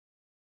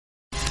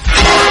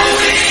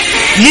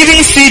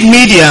Living Seed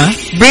Media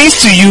brings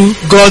to you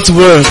God's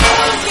Word,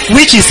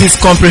 which is His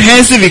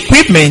comprehensive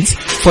equipment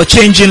for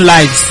changing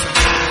lives.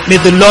 May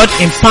the Lord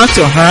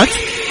impact your heart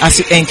as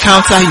you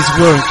encounter His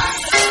Word.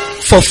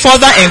 For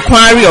further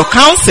inquiry or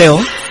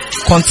counsel,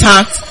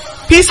 contact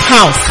Peace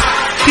House,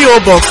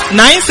 P.O. Box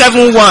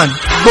 971,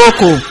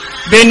 Boko,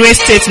 Benue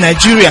State,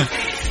 Nigeria.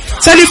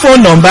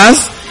 Telephone numbers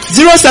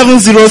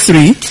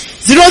 0703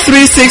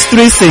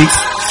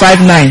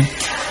 0363659,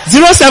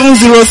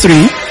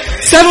 0703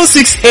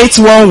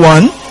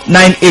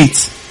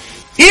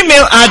 7681198.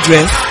 Email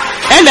address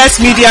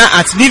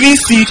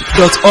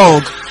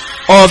lsmedia@livingseed.org,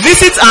 or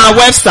visit our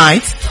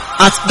website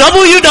at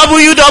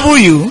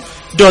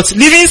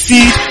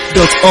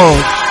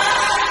www.livingseed.org.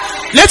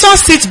 Let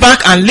us sit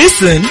back and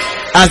listen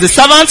as the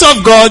servant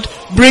of God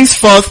brings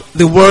forth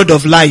the word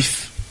of life.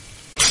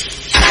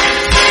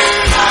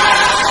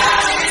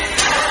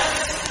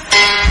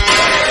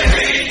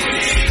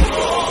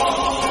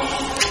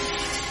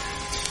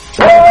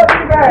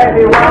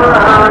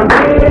 Anyone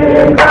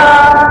in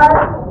God,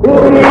 who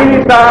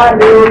is a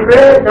new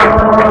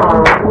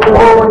creation,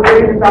 who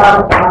is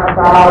a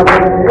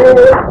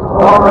Father,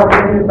 all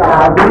things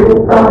are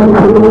become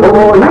new.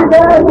 Oh, is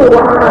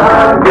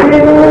anyone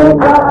in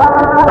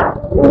God,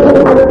 who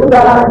is a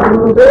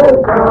new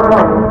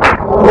creation,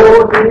 who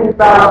is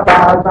a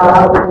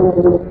Father,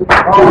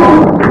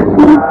 all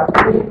things are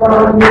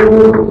become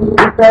new.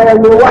 Is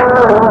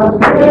anyone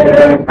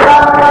in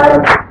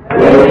God,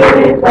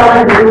 it's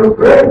a new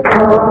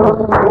creation,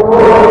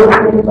 oh,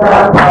 it's a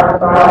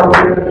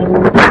Father,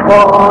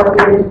 oh,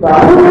 it's a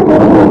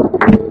new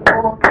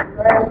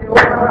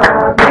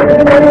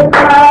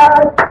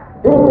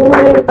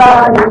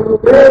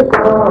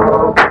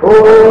creation,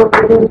 oh,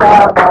 it's a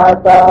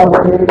Father.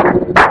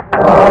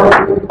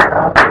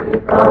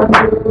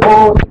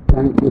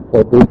 Thank you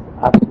for this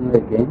afternoon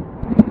again.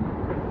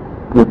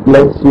 We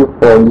bless you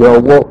for your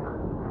work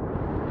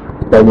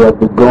that you have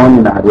begun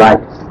in our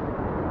lives.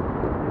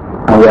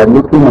 And we are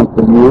looking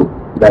unto you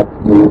that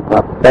you will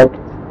perfect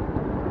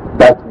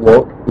that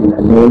work in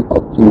the name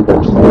of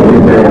Jesus.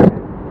 Amen.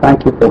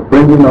 Thank you for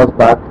bringing us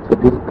back to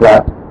this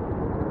class.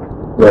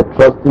 We are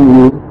trusting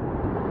you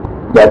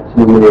that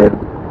you will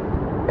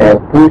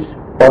push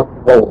us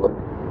forward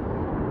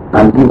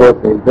and give us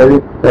a very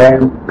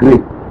firm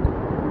grip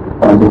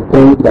on the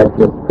things that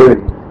your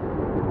Spirit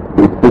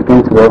is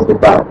speaking to us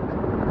about.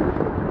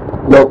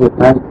 Lord, we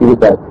thank you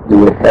that you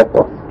will help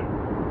us.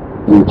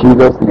 In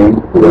Jesus' name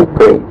we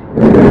pray.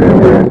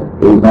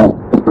 Amen.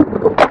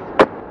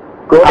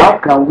 How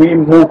can we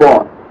move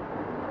on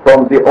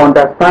from the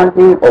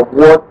understanding of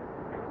what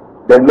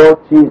the Lord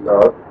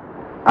Jesus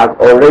has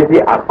already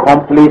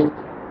accomplished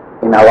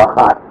in our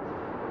hearts?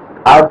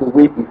 How do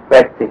we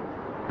effect it?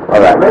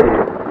 Alright.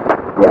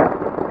 Yeah.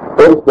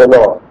 Praise the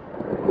Lord.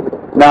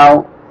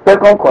 Now, 2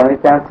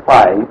 Corinthians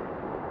 5,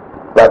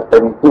 verse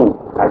 17.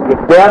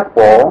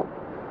 Therefore,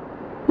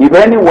 if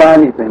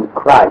anyone is in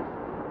Christ,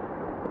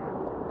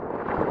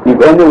 he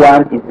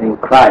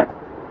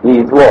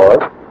is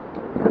what?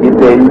 Is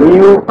a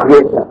new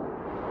creation.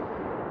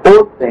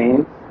 All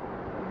things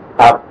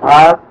have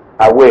passed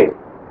away.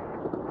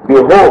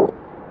 Behold,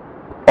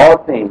 all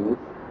things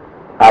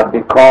have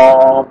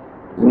become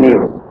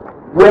new.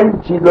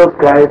 When Jesus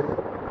Christ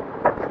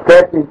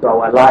stepped into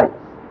our lives,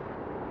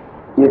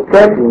 He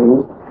stepped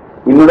in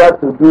order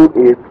to do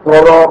a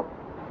thorough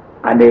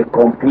and a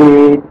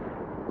complete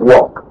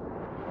work.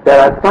 There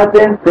are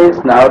certain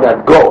things now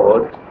that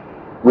God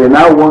we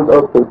now want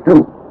us to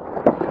do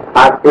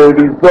as a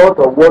result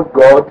of what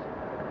God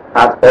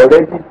has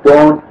already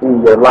done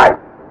in your life.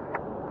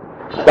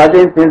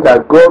 Certain things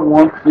that God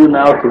wants you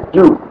now to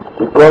do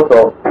because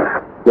of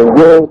the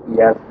way He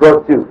has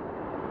brought you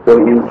to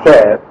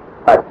Himself,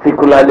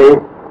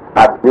 particularly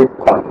at this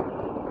point.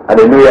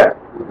 Hallelujah.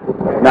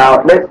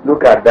 Now let's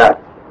look at that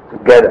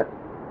together.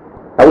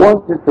 I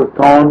want you to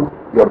turn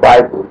your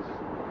Bibles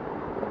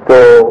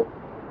to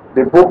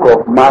the book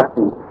of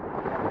Matthew.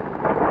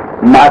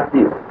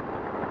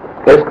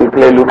 Let's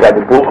quickly look at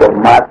the book of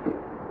Matthew.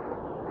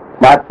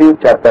 Matthew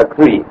chapter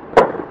 3.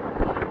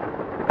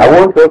 I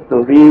want us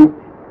to read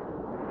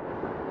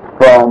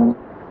from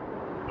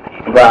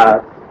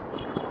verse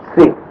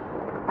 6.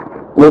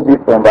 Maybe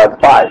from verse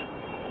 5.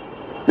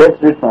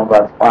 Let's read from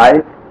verse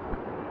 5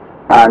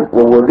 and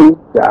we will read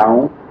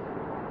down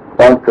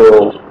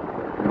until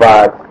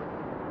verse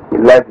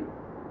 11.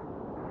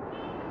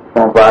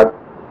 From verse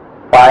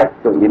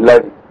 5 to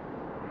 11.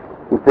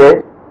 It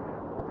says,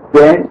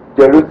 Then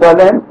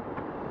Jerusalem,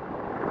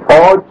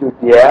 all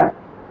Judea,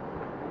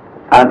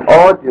 and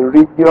all the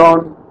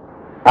region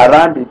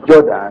around the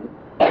Jordan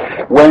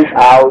went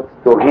out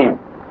to him,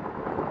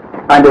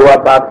 and they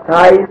were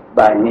baptized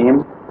by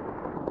him,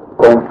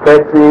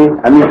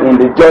 in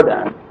the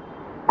Jordan,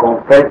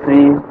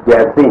 confessing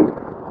their sins.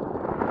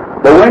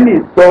 But when he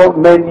saw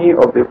many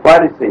of the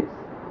Pharisees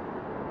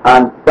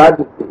and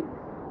Sadducees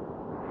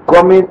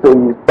coming to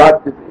his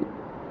baptism,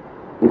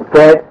 he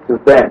said to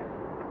them,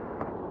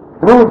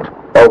 Brood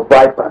of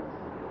vipers,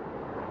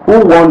 who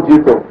warned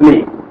you to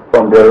flee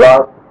from the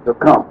wrath to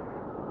come?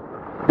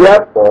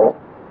 Therefore,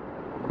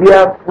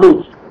 bear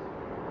fruit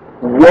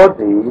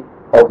worthy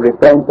of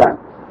repentance,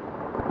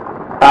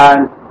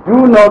 and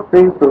do not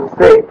think to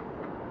say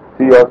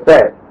to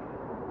yourself,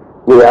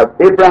 we have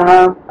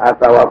Abraham as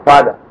our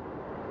father.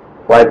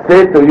 For I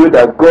say to you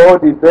that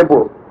God is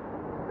able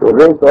to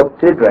raise up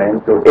children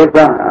to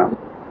Abraham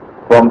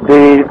from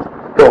these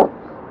stones.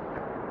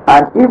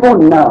 And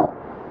even now,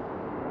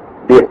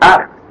 the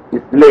axe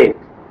is laid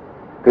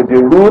to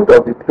the root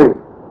of the tree.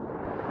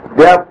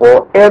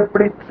 Therefore,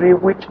 every tree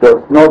which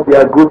does not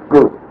bear good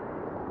fruit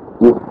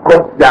is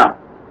cut down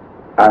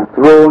and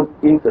thrown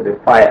into the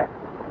fire.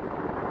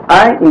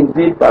 I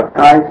indeed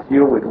baptize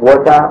you with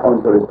water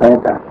unto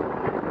repentance.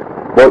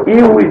 But he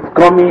who is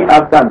coming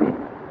after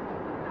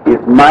me is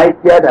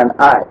mightier than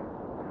I,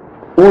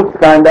 whose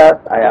sandals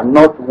I am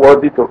not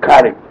worthy to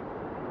carry.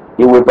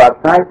 He will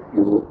baptize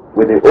you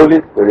with the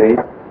Holy Spirit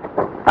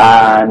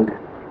and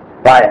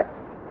fire.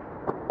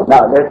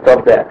 Now let's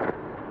stop there.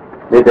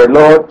 May the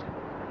Lord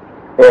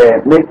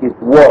make His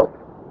word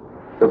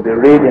to be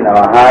read in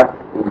our hearts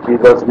in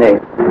Jesus' name.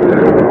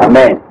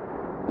 Amen.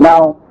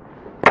 Now,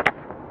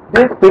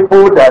 these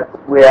people that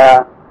we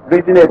are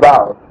reading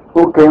about,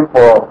 who came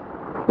for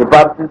the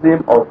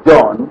baptism of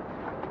John,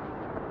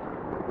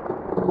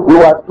 we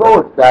were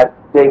told that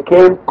they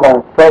came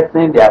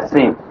confessing their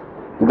sins.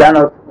 Is that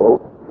not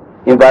so?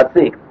 In verse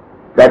 6,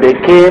 that they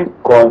came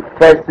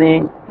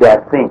confessing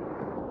their sins.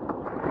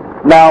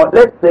 Now,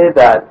 let's say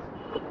that,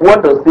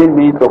 what does it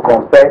mean to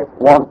confess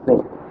one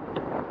sin?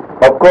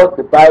 Of course,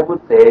 the Bible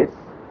says,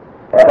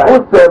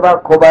 whosoever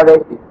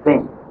covereth his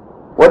sin.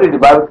 What did the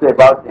Bible say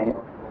about him?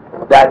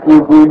 That he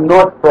will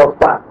not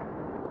prosper.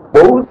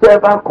 But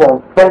whosoever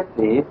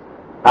confesses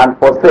and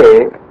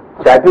forsakes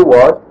shall do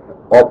what?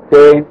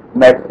 Obtain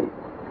mercy.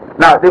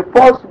 Now, the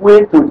first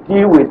way to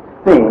deal with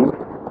sin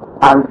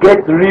and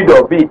get rid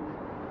of it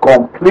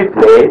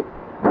completely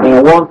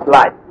in one's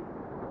life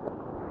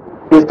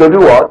is to do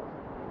what?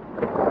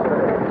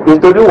 Is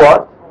to do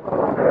what?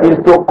 Is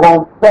to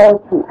confess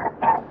it.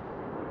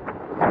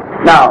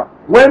 Now,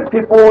 when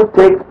people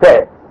take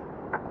steps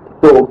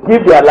to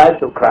give their life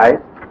to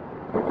Christ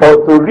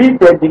or to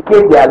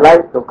rededicate their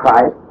lives to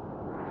Christ,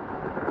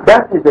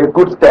 that is a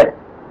good step.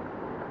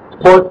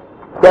 But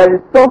there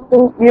is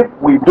something if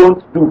we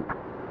don't do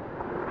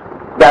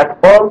that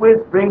always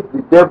brings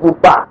the devil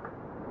back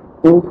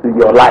into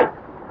your life.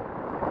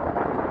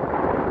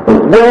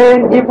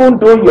 When, even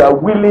though you are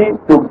willing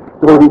to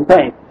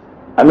repent,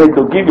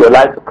 to give your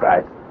life to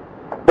Christ,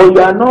 but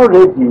you are not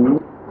ready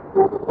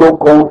to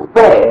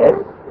confess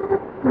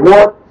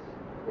what,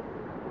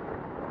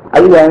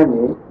 are you hearing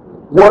me?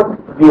 What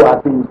you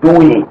have been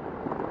doing.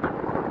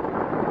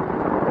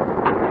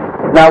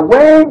 Now,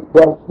 when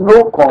there's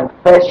no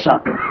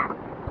confession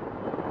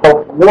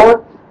of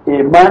what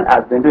a man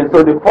has been doing,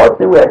 so the first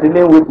thing we are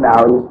dealing with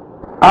now is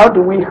how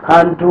do we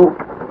handle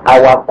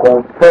our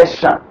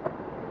confession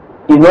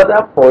in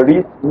order for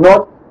it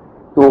not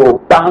to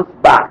bounce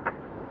back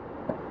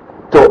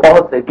to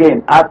us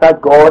again after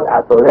God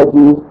has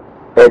already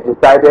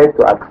decided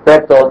to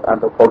accept us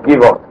and to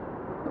forgive us.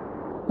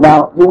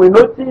 Now, you will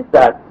notice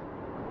that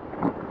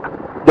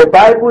the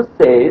Bible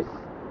says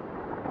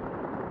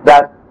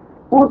that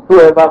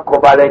whosoever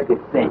covereth his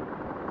sin.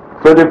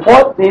 So the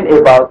first thing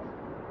about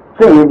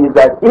sin is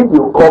that if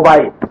you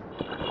cover it,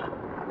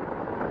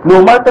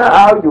 no matter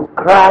how you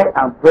cry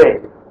and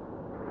pray,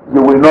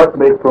 you will not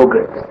make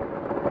progress.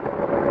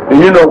 Do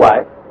you know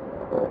why?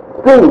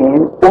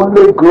 Sin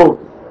only grows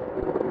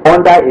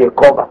under a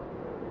cover.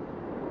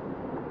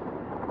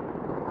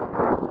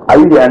 Are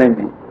you hearing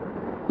me?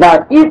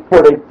 Now, if,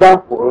 for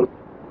example,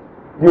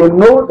 you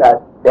know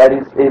that there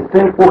is a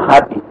sinful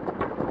habit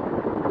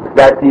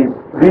that is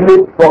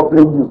really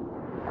troubling you,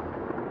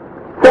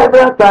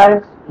 several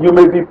times you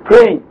may be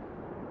praying,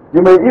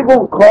 you may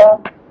even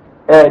come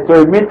to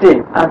a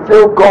meeting and say,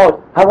 oh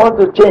God, I want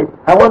to change,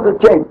 I want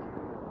to change.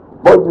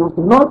 But you've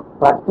not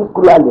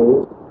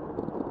particularly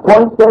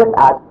pointed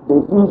at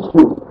the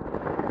issue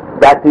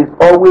that is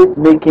always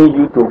making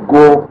you to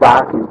go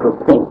back into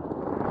sin.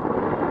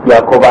 You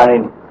are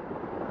covering it.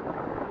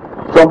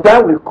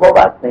 Sometimes we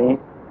cover sin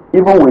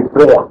even with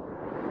prayer.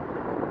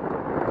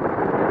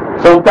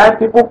 Sometimes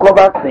people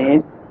cover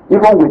sin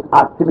even with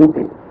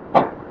activity.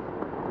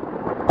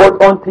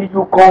 But until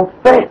you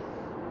confess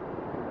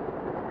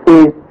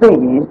a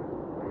sin,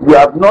 you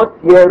have not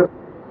yet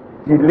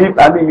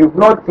you've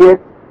not yet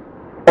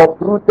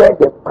uprooted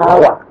the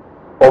power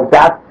of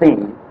that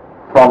sin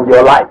from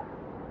your life.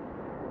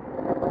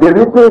 The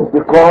reason is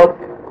because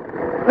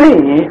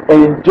sin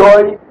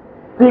enjoys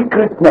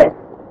secretness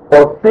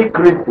or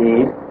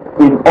secrecy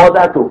in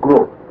order to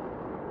grow.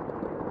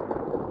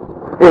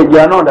 Hey, you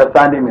are not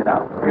understanding me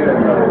now?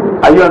 Yeah.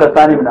 Are you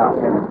understanding me now?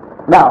 Yeah.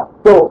 Now,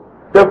 so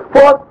the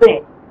first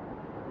thing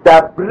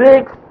that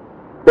breaks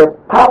the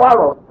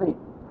power of sin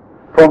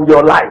from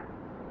your life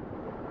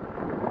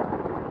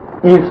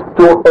is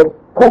to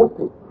expose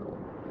it.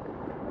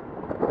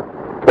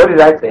 What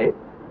did I say?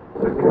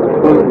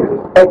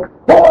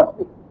 Expose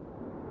it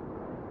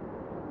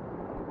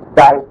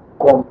by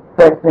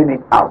confessing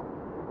it out.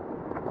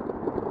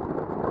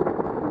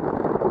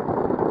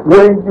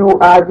 When you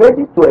are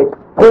ready to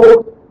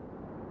expose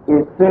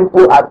a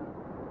sinful habit,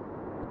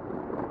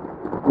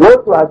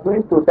 what you are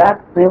doing to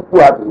that sinful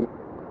habit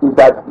is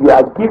that you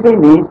are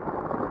giving it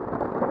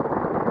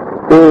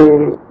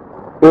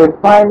a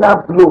final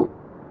blow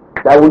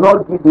that will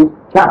not give it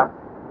chance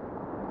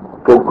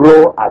to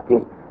grow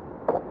again.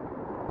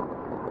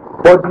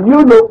 But do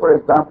you know, for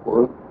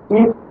example,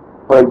 if,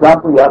 for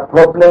example, you have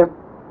problems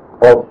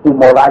of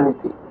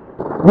immorality,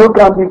 you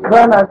can be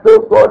crying and say,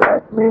 God,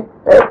 help me,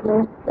 help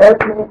me,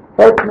 help me,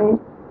 help me.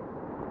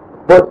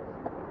 But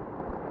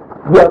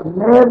you have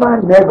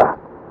never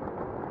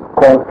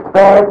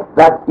confessed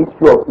that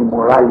issue of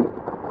immorality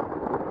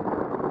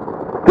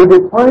to the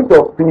point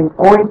of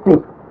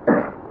pinpointing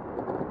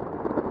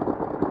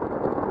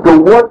to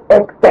what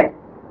extent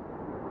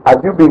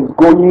have you been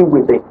going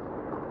with it.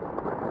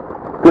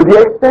 To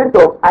the extent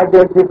of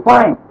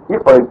identifying,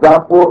 if, for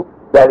example,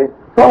 there is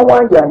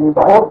someone you are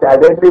involved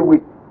directly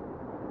with,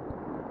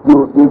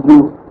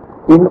 you,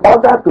 in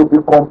order to be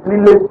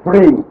completely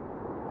free,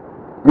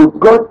 you've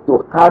got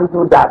to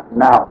handle that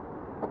now,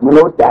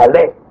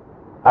 direct.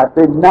 I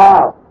say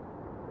now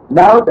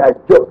that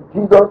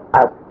Jesus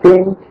has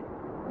changed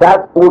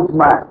that old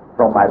man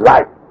from my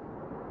life,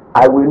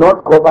 I will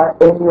not cover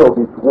any of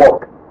his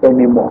work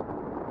anymore.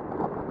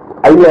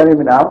 Are you hearing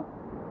me now?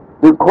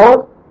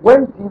 Because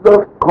when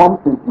Jesus comes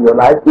into your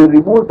life, he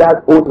removes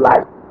that old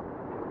life.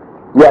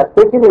 He has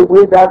taken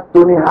away that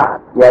stony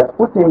heart. He has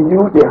put in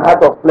you the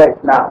heart of flesh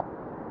now.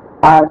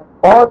 And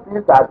all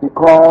things have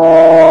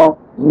become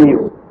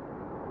new.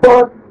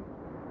 But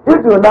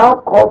if you now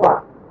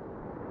cover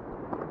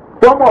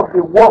some of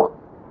the work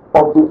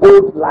of the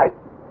old life,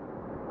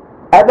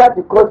 either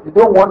because you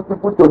don't want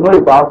people to know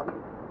about it,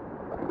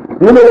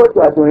 do you know what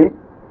you are doing?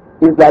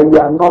 It's like you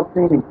are not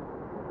sinning.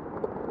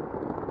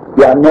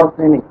 You are not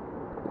sinning.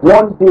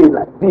 One day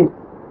like this,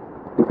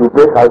 it will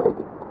break out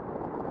again.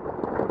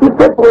 He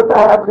said, but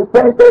I have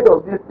repented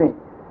of this thing.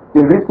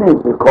 The reason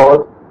is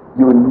because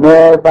you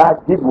never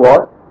did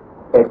what?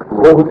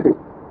 Expose it.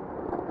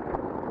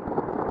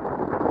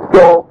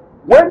 So,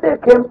 when they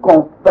came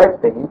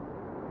confessing,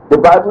 the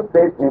Bible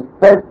says in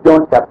 1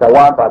 John chapter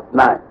 1 verse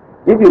 9.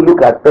 If you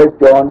look at 1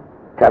 John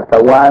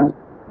chapter 1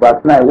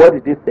 verse 9, what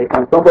did it say?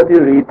 Can somebody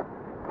read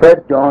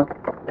 1 John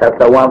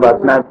chapter 1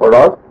 verse 9 for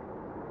us?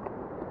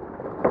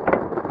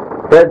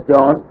 1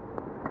 John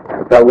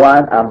chapter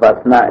 1 and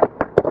verse 9.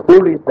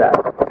 Who reads that?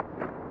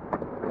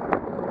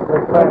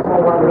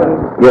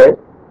 Yes?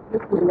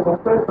 If we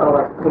confess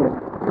our sins,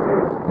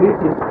 He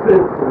is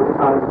faithful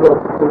and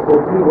just to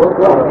forgive us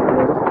our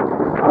sins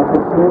and to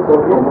cleanse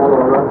us from all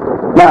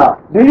unrighteousness. Now,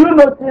 do you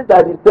notice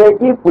that he said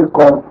if we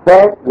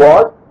confess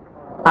what?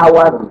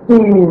 Our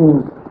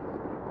sins.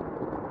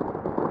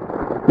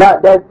 Now,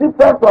 there's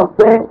difference from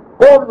saying,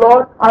 oh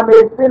Lord, I'm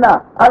a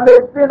sinner, I'm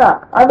a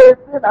sinner, I'm a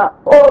sinner.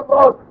 Oh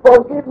Lord,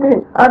 forgive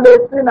me, I'm a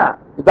sinner.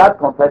 Is that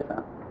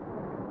confession?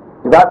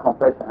 Is that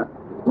confession?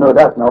 No,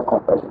 that's not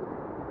confession.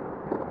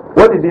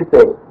 What did he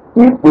say?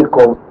 If we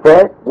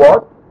confess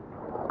what?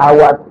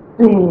 Our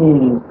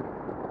sins.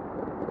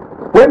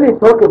 When we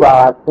talk about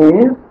our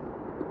sins,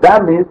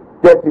 that means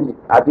definite.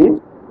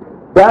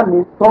 That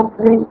means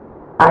something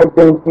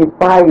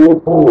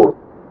identifiable.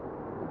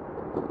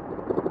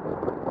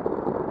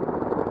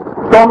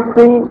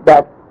 Something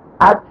that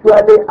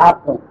actually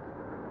happened.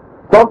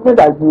 Something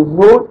that you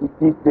know it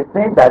is the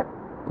thing that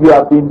you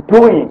have been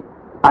doing,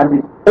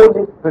 and the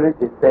Holy Spirit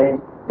is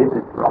saying this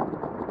is wrong.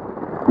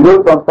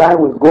 Sometimes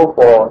we go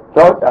for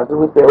church and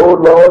people say, oh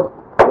Lord,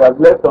 we have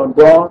left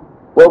undone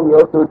what we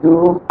ought to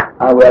do,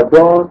 and we have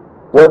done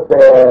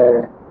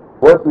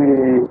what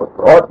we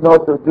ought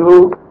not to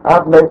do.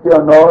 Have mercy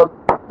on us.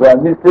 We are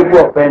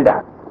miserable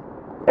offenders.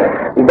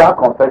 Is that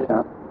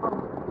confession?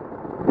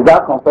 Is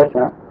that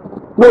confession?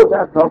 No,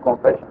 that's not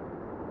confession.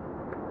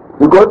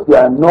 Because you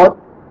are not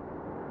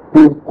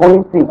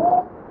pinpointing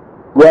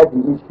where the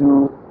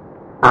issues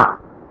are.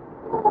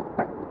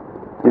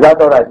 Is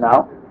that all right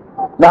now?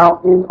 Now,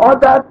 in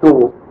order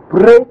to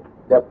break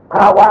the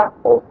power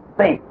of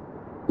sin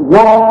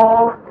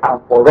once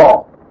and for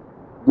all,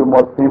 you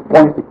must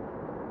pinpoint it.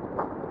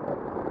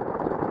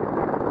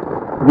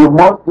 You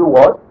must do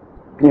what?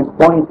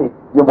 Pinpoint it.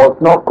 You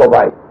must not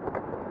cover it.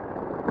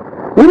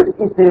 If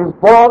it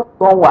involves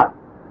someone,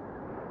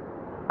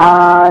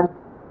 and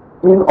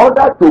in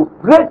order to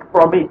break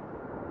from it,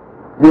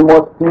 you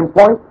must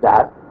pinpoint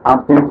that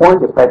and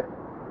pinpoint the person.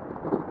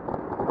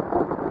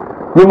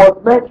 You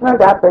must mention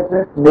that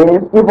person's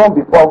name even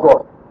before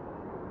God.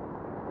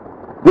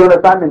 Do you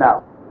understand me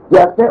now? You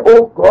are saying,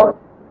 oh God,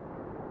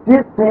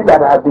 this thing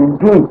that I've been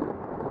doing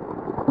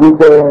with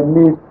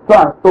Miss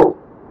so-and-so,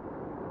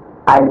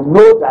 I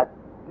know that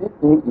this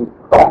thing is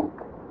wrong,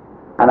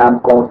 and I'm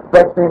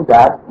confessing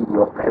that in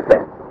your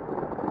presence.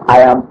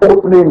 I am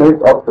opening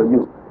it up to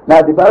you.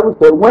 Now the Bible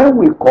says when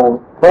we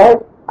confess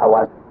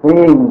our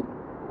sins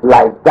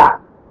like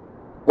that,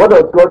 what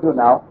does God do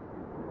now?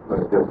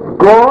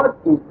 God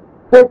is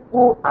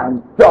faithful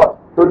and just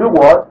to do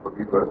what?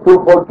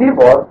 To forgive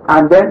us,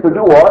 and then to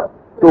do what?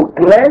 To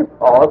cleanse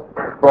us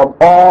from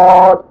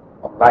all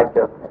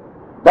unrighteousness.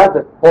 That's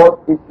the first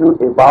issue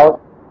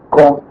about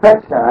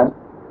confession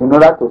in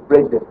order to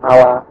break the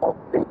power of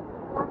sin.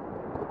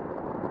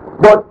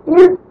 But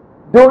if,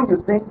 though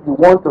you think you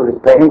want to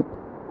repent,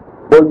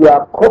 but you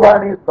are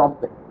covering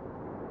something,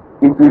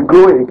 it will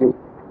grow again.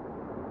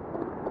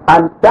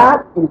 And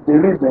that is the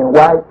reason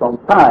why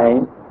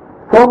sometimes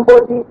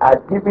somebody has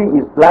given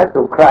his life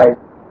to Christ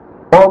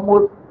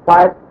almost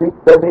 5, 6,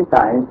 7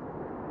 times,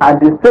 and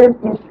the same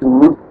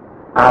issues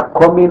are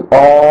coming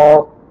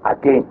up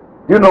again.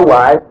 Do you know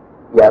why?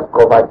 He has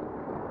covered it.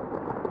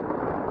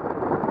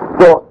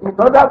 So in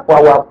order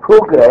for our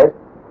progress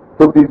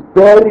to be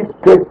very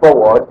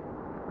straightforward,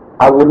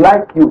 I would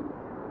like you,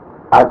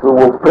 as we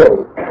will pray,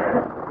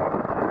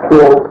 to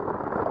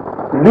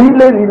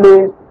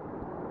really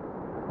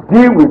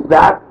deal with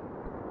that.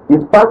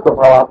 It's part of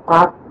our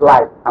past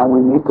life, and we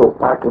need to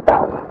pack it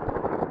out.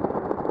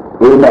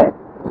 Amen.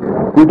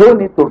 We don't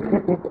need to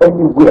keep it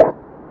anywhere,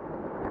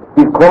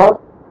 because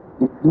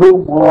it's no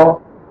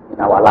more in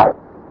our life.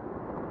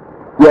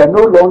 We are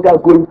no longer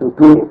going to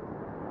do it.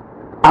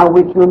 And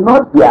we should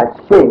not be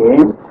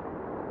ashamed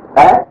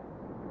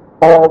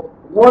of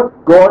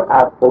what God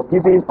has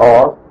forgiven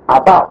us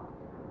about.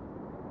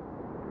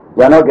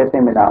 You are not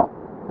getting me now.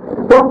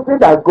 Something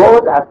that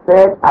God has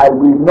said, I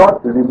will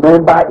not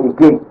remember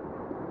again.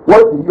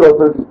 What do you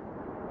also do?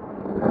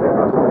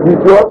 You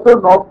should also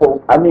not,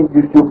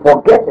 you should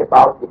forget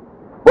about it.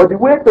 But the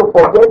way to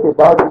forget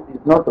about it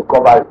is not to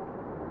cover it.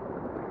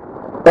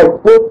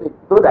 Expose it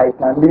so that it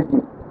can lead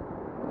you.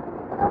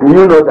 Do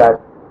you know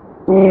that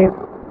if,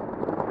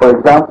 for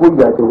example,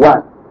 you are the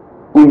one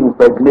who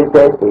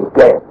impregnated a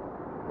girl,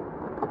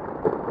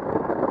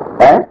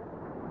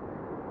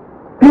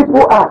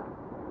 people ask,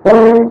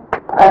 and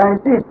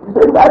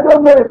I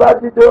don't know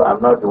about it though,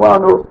 I'm not the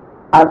one who,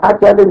 and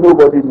actually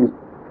nobody knew.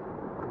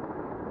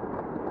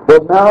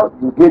 But now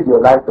you gave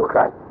your life to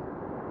Christ,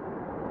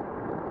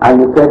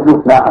 and you said,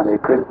 look, now I'm a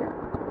Christian.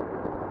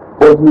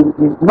 But you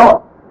did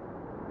not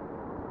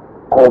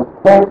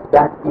confess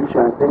that issue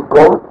and say,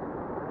 God,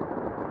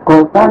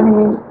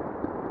 concerning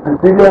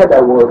Cecilia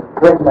that was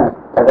pregnant,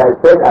 that I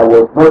said I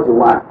was not the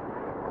one,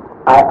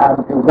 I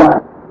am the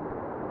one,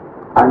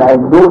 and I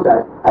know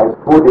that I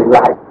told a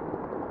lie.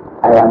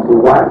 I am the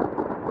one.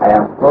 I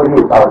am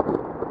sorry about it.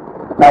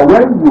 Now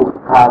when you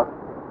have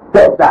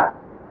said that,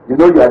 you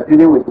know you are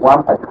dealing with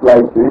one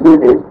particular issue,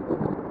 isn't it?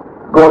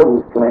 God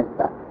will cleanse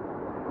that.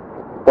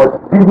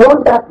 But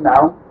beyond that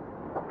now,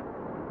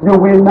 you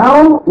will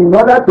now, in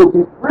order to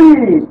be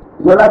free,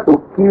 in order to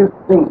kill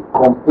sin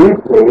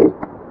completely,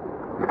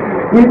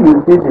 if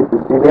you see the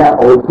Cecilia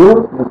or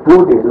those you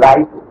told a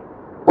lie to,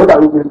 what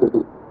are we going to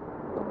do?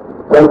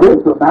 We are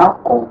going to now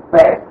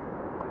confess.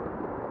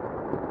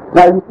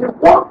 Now you see,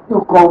 once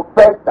you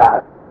confess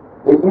that,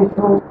 the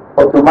issue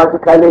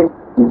automatically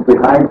is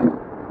behind you.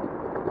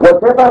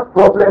 Whatever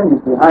problem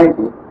is behind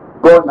it,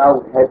 God now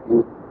will help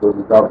you to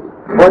resolve it.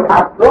 But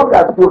as long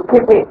as you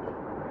keep it,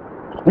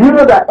 you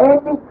know that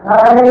any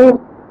time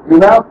you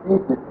now see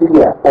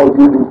Cecilia or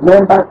you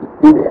remember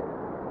Cecilia,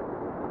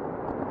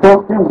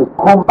 something will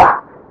come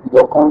back to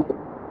your conscience.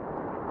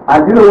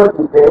 And you know what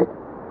you say?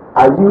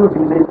 Are you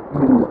really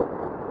serious?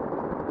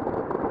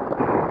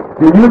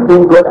 Do you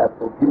think God has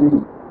forgiven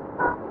you?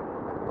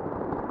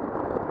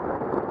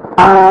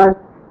 And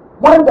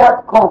when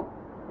that comes,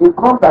 it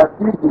comes as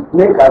if the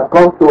snake has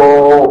come to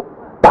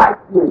bite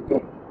you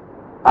again.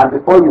 And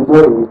before you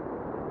know it,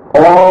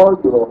 all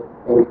your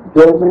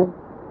enjoyment,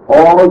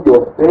 all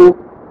your faith,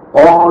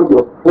 all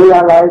your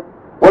prayer life,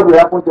 what will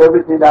happen to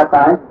everything that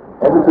time?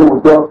 Everything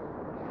will just.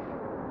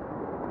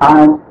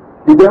 And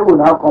the devil will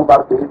now come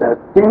back to you that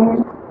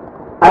since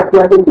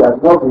actually you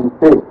have not been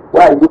saved,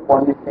 why are you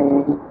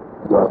punishing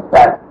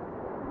yourself?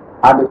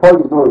 And before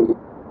you know it,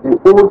 the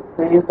old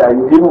things that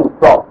you even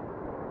thought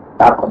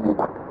are coming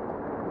back.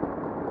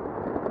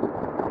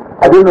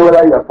 I don't know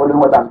whether you are following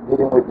what I'm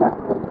dealing with now.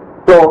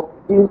 So,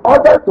 in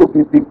order to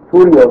be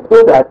victorious,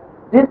 so that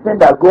this thing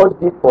that God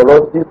did for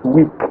us this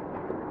week,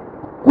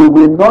 we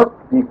will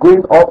not be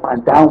going up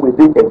and down with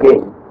it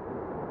again.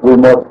 We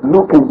must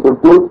look into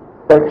those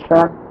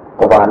sections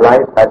of our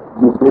life that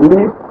you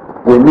believe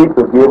we need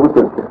to be able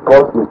to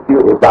discuss with you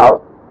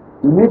about.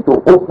 You need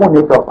to open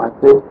it up and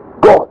say,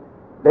 God,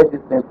 let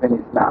this thing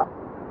finish now.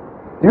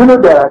 You know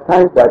there are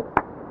times that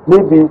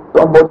maybe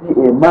somebody,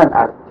 a man,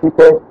 has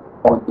cheated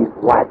on his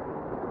wife.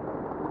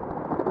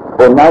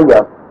 So now you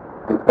have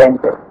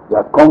repented. You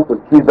have come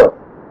to Jesus.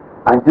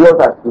 And Jesus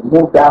has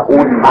removed that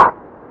old heart.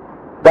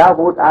 That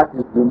old heart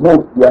is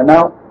removed. You are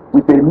now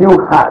with a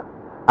new heart.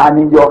 And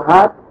in your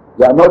heart,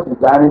 you are not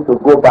desiring to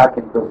go back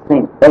into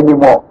sin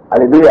anymore.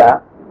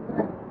 Hallelujah.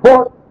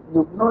 But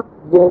you've not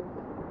yet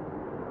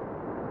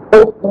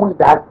opened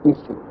that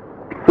issue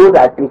so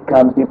that it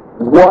can be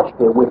washed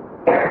away.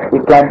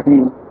 It can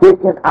be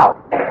taken out.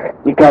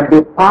 It can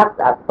be passed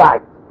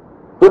aside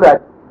so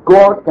that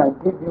God can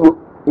give you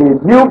a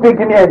new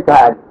beginning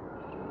entirely.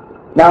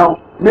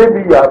 Now,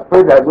 maybe you are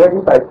afraid that when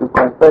if I should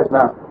confess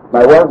now,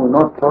 my wife will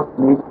not trust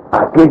me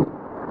again.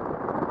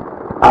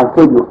 And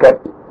so you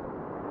kept it.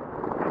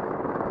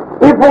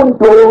 Even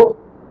though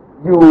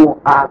you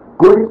are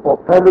going for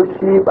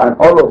fellowship and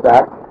all of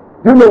that,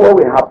 you know what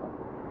will happen?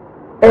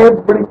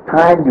 Every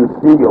time you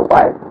see your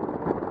wife,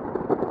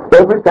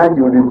 every time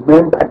you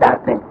remember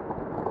that thing,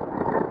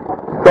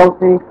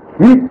 something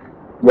hits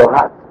your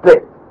heart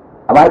straight.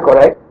 Am I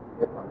correct?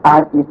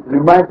 And it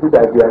reminds you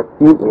that you are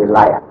still a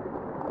liar.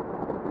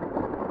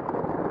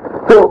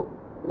 So,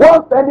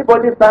 once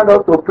anybody stands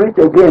up to preach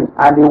again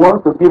and he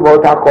wants to give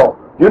altar call,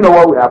 you know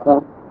what will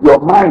happen? Your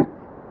mind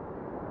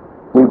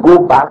will go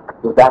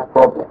back to that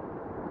problem.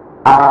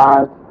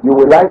 And you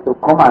would like to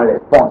come and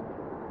respond.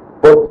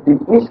 But the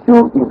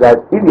issue is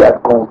that if you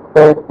have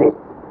confessed it,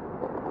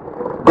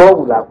 God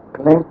will have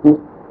cleansed it,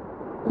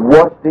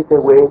 washed it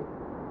away,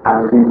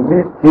 and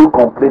released you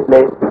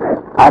completely.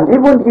 And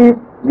even if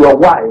your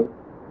wife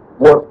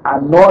was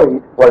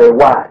annoyed for a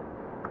while,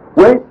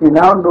 when she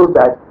now knows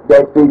that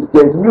there's a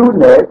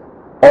genuineness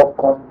of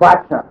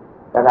conversion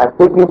that has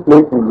taken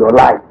place in your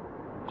life,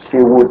 she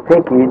will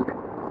take it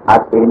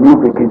as a new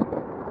beginning.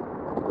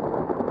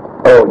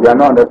 Oh, you are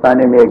not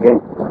understanding me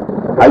again.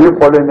 Are you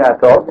following me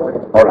at all?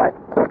 Alright.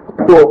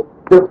 So,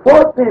 the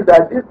first thing is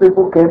that these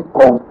people came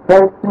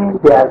confessing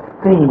their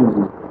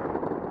sins.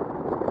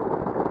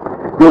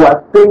 They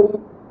were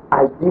saying,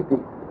 I did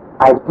it,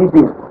 I did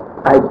it,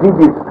 I did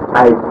it,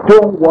 I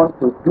don't want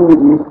to do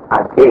it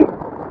again.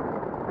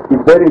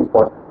 It's very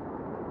important.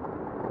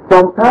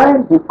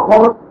 Sometimes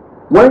because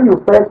when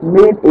you first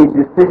made a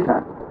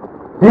decision,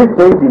 this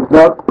thing did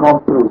not come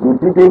through.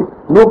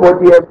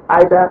 Nobody else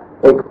either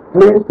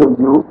explained to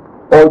you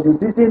or you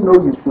didn't know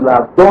you should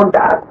have done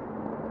that.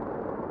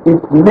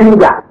 It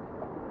lingered.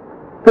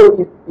 So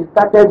it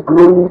started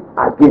growing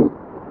again.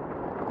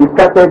 It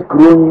started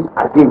growing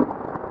again.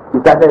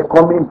 It started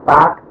coming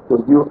back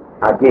to you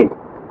again.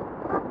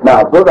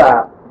 Now,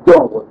 Brother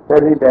John was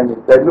telling them, he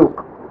said, look,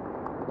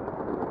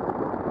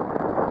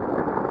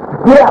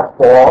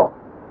 therefore,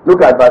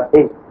 look at verse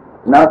 8.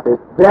 Now it says,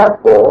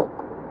 therefore,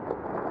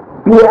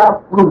 bear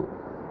fruit.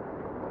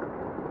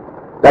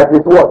 That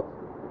is what?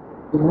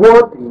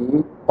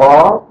 Worthy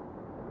of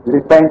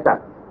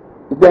repentance.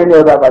 Is there any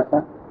other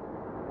version?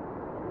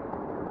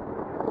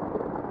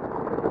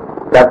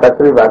 Chapter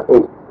 3, verse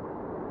 8.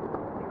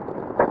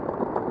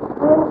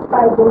 Prove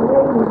by the way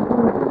you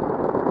live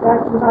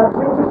that you have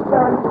really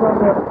turned from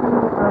your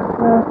sin and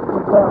turned to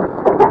God.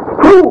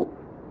 Prove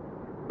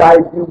by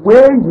the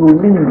way you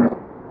live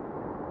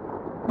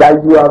that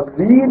you have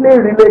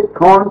really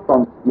turned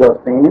from your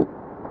sins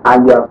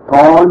and you have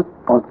turned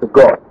unto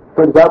God.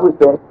 So the Bible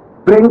says,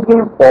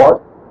 bringing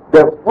forth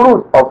the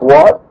fruit of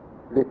what?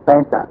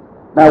 Repentance.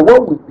 Now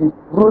what would be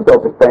fruit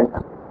of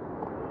repentance?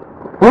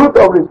 Fruit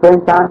of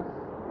repentance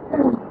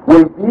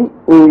will be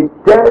a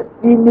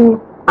definite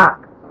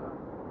act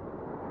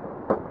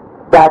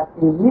that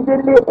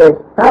immediately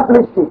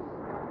establishes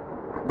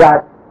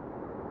that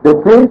the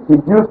things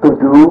you used to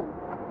do,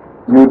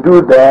 you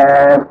do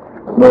them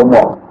no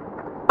more.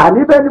 And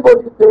if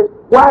anybody says,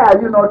 why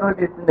are you not doing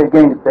this thing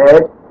again? He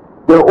said,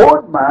 the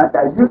old man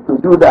that used to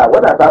do that,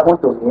 what has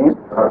happened to him?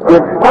 He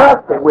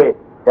passed away.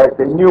 There's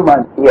a new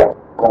man here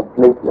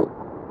completely.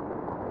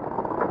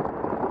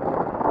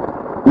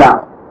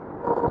 Now,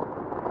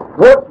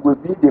 what will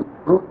be the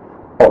fruit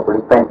of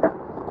repentance?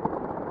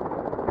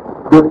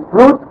 The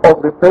fruit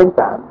of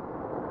repentance,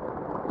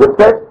 the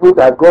first fruit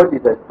that God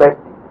is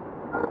expecting,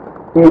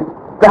 is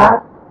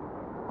that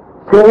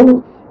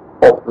change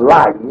of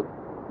life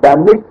that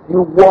makes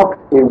you walk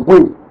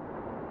away.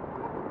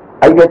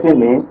 Are you getting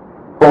me?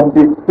 From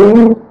the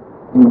things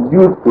you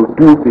used to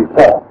do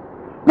before.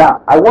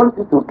 Now, I want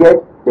you to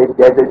get that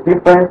there's a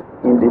difference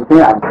in the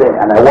thing I'm saying,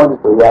 and I want you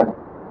to hear me.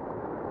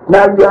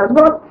 Now, you are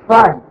not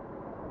trying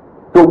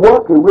to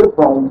walk away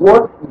from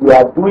what you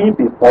are doing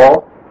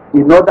before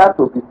in order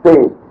to be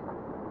saved.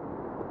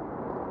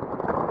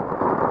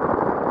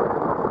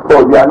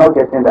 So, you are not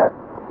getting that.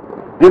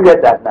 You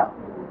get that now.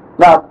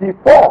 Now,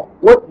 before,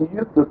 what you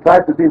used to try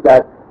to do is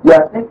that you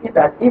are thinking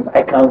that if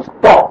I can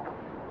stop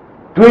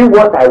doing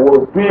what I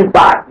was doing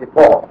back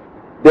before,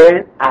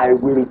 then I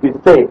will be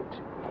saved.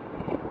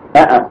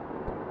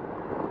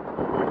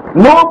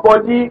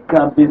 Nobody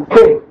can be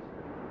saved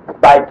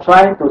by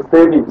trying to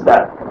save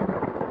himself.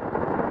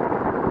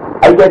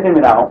 Are you getting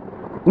me now?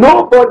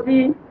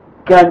 Nobody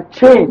can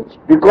change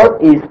because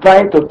he is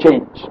trying to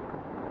change.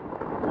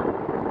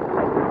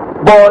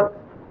 But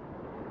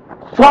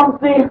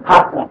something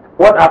happened.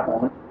 What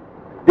happened?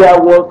 There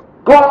was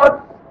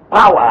God's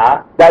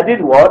power that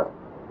did what?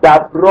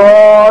 That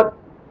brought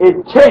a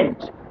change.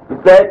 He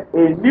said,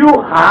 a new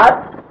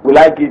heart will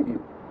I give you.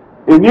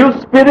 A new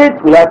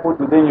spirit will I put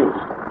within you.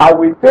 I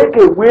will take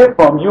away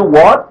from you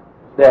what?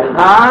 The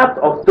heart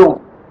of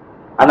stone.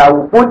 And I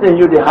will put in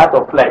you the heart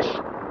of flesh.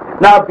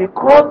 Now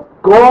because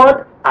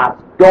God has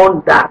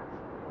done that,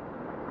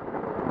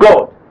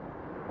 God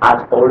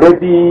has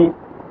already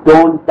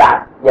done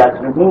that. He has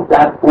removed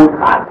that old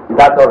heart. Is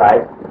that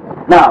alright?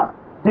 Now,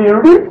 the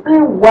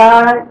reason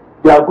why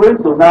you are going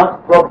to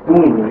now stop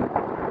doing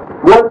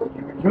what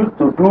you used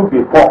to do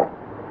before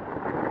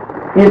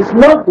is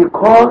not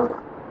because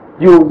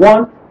you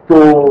want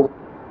God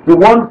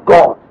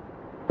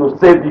to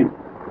save you.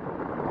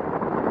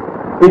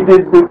 It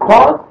is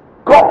because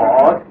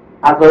God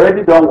has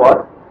already done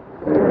what?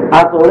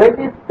 Has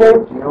already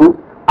saved you,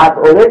 has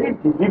already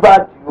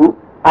delivered you,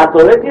 has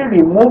already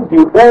removed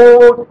the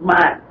old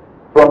man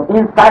from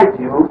inside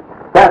you.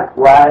 That's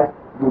why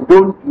you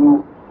don't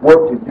do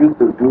what you used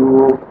to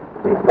do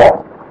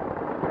before.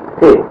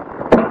 Hey,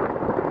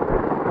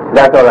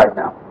 that's all right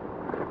now.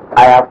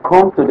 I have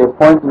come to the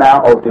point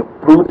now of the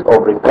fruit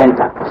of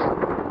repentance.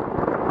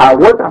 And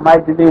what am I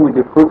dealing with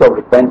the fruit of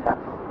repentance?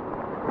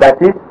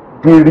 That is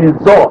the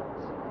result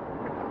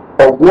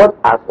of what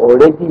has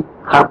already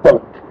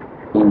happened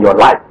in your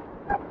life.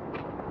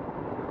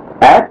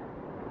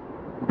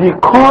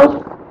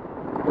 Because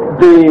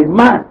the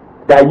man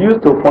that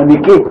used to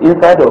fornicate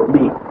inside of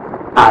me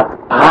has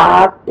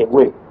passed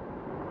away.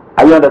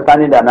 Are you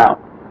understanding that now?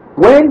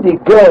 When the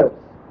girls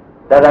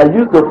that I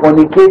used to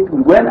fornicate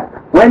with,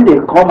 when they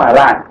come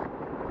around,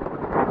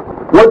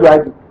 what do I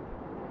do?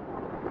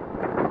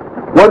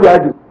 What do I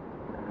do?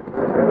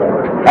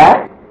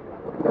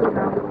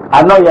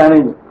 I'm not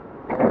hearing you.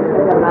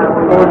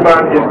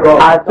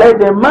 I said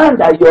the man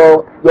that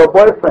your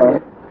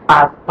boyfriend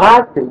has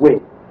passed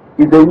away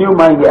is a new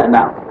man here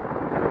now.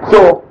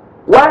 So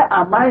why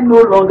am I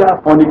no longer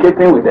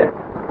fornicating with them?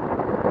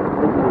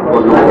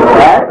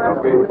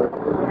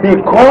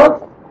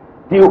 Because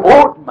the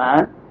old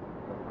man,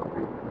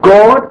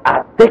 God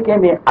has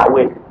taken it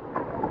away.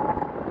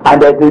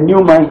 And there's a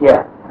new man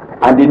here.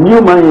 And the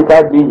new man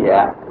inside me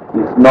here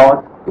is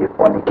not a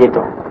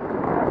fornicator.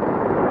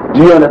 Do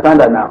you understand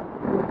that now?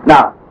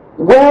 Now,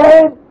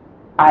 when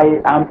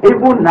I am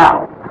able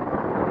now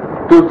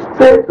to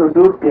say to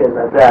those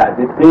girls that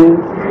the things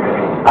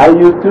I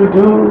used to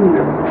do,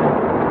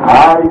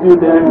 I do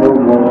them no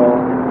more.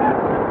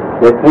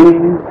 The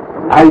things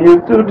I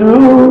used to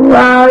do,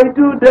 I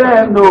do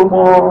them no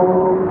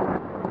more.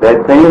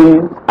 The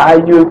things I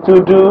used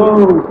to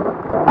do,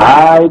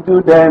 I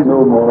do them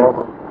no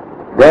more.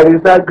 There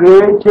is a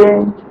great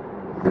change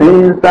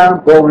since I'm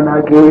born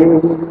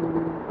again.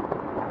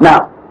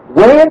 Now,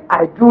 when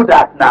I do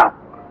that now,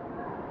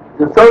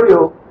 the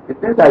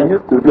things I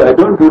used to do, I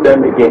don't do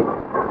them again.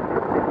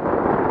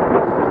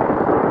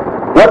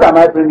 What am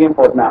I bringing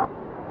forth now?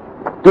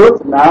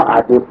 Those now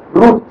are the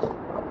fruits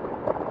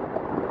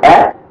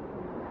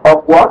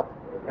of what?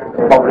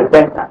 Of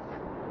repentance.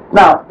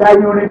 Now, that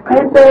you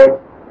repented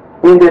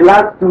in the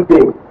last 2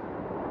 days,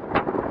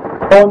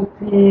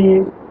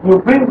 until you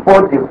bring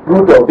forth the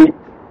fruit of it,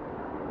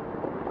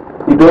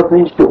 it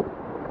doesn't show.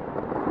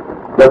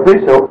 Does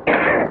it show?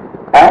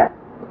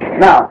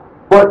 Now,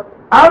 but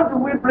how do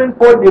we bring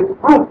forth the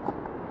fruit?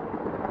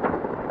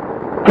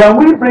 Can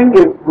we bring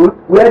a fruit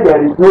where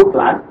there is no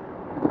plant?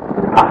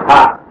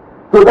 Aha.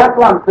 So that's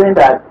why I'm saying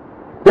that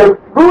the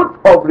fruit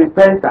of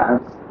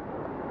repentance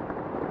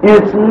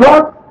is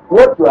not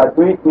what you are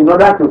doing in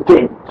order to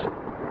change.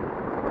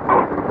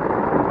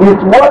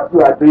 It's what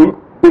you are doing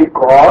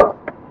because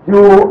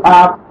you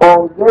have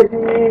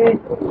already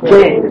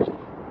changed.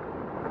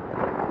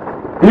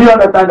 Do you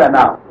understand that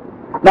now?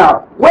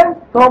 Now, when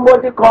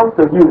somebody comes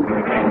to you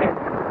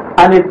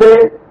and he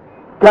says,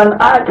 can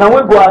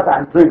we go out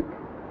and drink?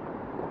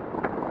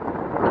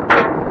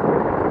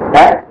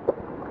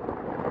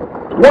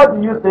 What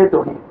do you say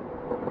to him?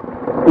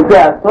 He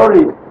says,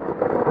 sorry,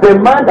 the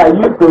man that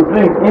used to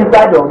drink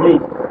inside of me,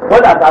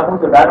 what has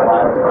happened to that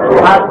man?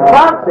 Has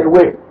passed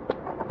away.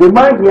 The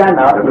man here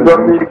now, he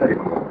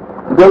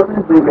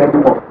doesn't drink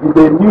anymore. He's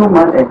a new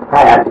man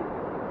entirely.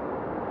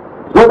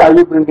 What are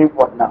you bringing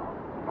forth now?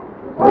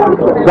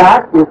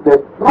 That is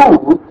the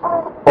fruit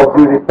of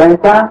the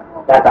repentance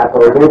that has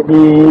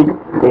already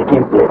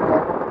taken place.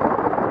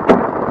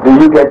 Do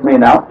you get me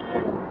now?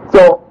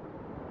 So,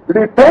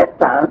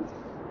 repentance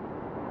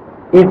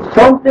is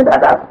something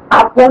that has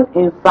happened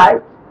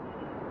inside,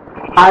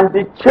 and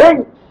the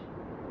change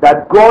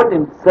that God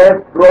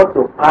Himself brought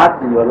to pass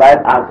in your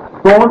life as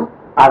soon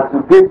as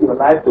you gave your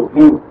life to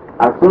Him,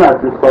 as soon as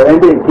you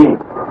surrender again,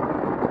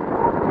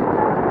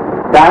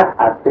 that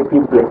has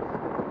taken place.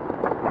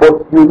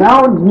 But you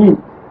now need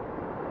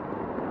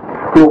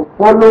to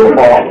follow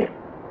up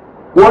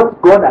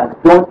what God has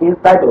done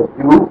inside of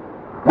you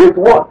with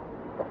what?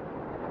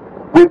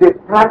 With the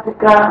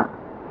practical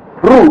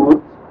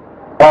fruit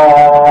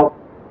of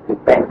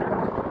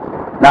repentance.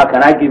 Now,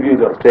 can I give you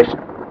an illustration?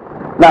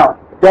 Now,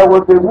 there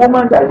was a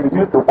woman that you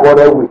used to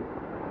quarrel with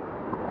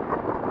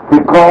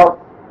because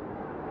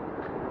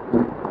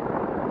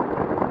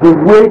the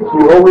way she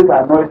always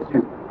annoys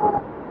you,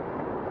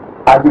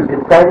 and you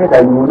decided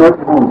that you will not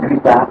even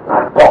greet her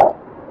at all.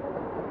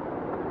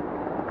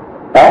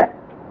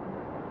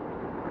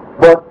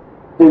 But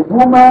the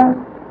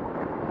woman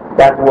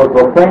that was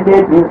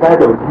offended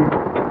inside of you,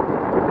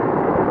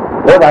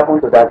 what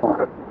happened to that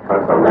one?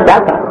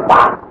 That has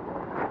passed.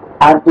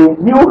 And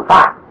a new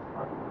heart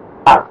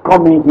has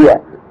come in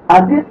here.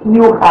 And this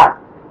new heart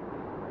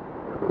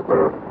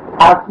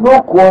has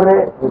no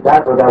quarrel with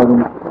that other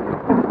woman.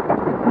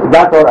 Is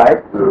that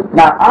alright?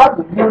 Now, how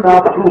do you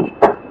now prove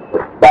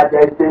that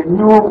there is a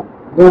new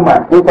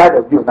woman inside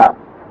of you now?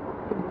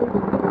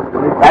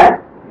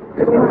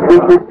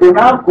 If they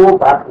now go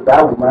back to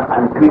that woman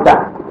and greet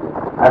her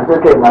and say,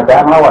 okay,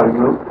 madam, how are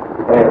you?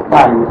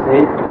 Fine, you say,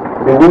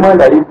 the woman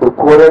that used to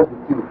quarrel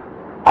with you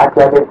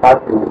actually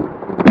passed away.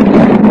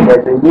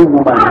 There's a new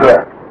woman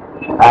here.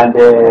 And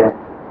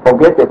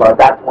forget about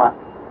that one.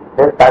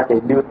 Let's start a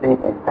new thing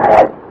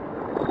entirely.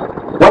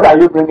 What are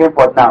you bringing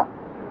forth now?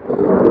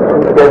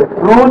 The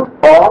fruit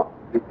of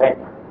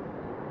repentance.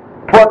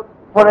 But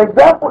for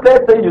example,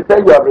 let's say you say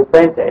you have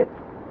repented,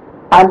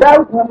 and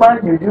that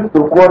woman you used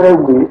to quarrel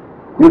with,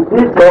 you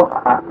still saw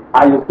her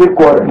and you still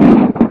quarrel.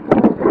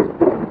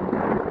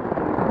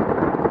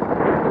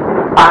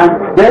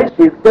 And then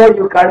she saw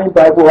you carrying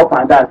Bible up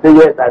and down, say,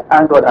 yes, I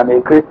thank God I'm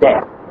a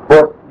Christian.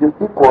 But you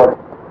still quarrel.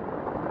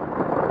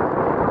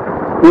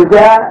 Is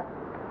there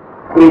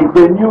a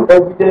genuine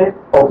evidence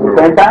of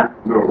repentance?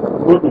 No.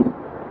 Mm-hmm.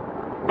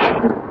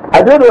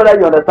 I don't know whether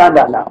you understand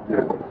that now.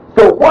 Yes.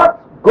 So what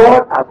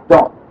God has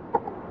done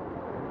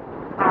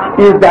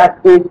is that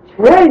a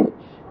change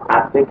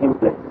has taken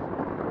place.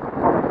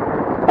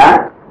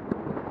 Huh?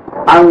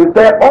 And we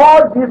say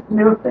all these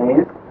new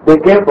things, they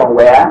came from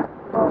where?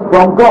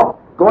 From God.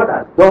 God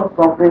has done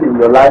something in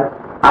your life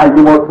and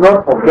you must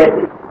not forget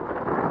it.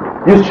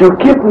 You should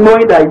keep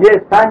knowing that,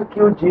 yes, thank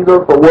you,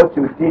 Jesus, for what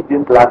you did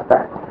this last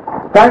time.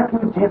 Thank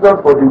you, Jesus,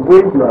 for the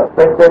way you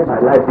affected my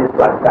life this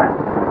last time.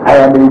 I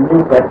am a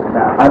new person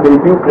now. I'm a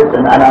new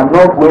Christian and I'm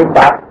not going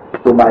back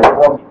to my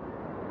home.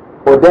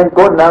 But then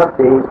God now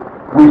says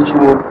we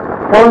should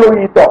follow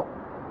it up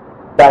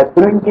by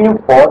bringing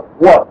forth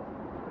what?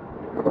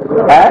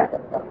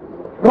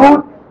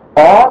 Fruit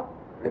of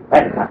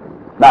repentance.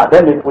 Now,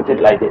 let me put it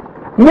like this.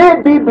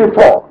 Maybe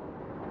before,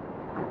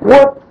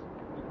 what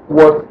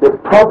was the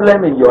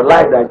problem in your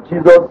life that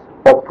Jesus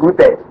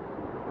uprooted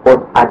was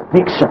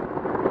addiction.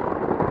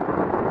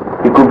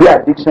 It could be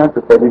addiction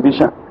to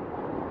television,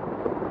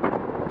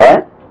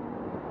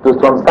 to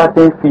some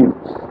certain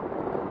fields,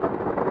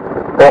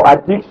 or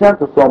addiction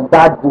to some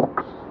bad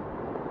books.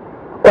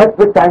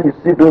 Every time you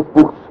see those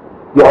books,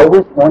 you're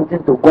always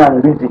wanting to go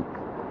and read it.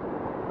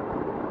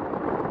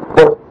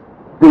 But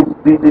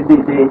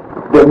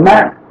the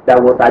man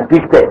that was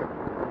addicted,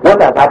 what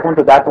has happened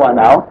to that one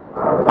now?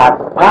 Has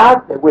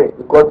passed away,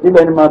 because if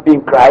any man be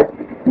in Christ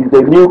is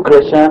a new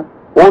creation.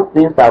 All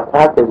things have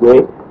passed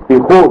away.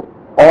 Behold,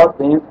 all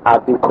things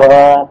have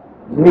become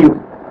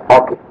new.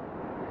 Okay,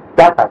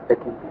 that has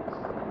taken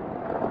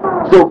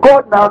place. So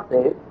God now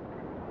says,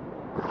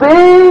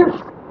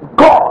 since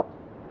God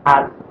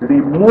has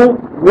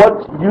removed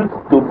what used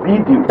to be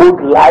the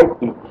old life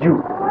in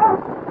you,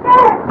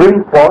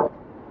 bring forth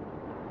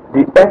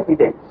the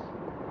evidence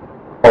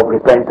of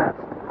repentance.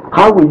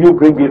 How will you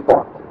bring it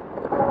forth?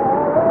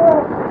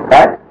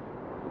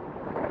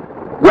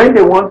 When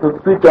they want to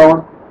switch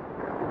on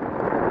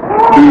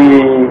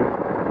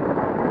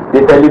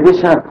the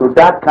television to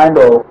that kind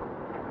of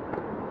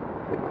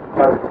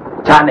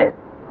channel,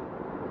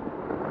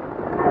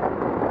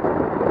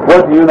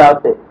 what do you now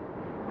say?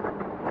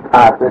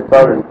 Say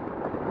sorry.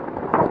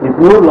 It's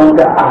no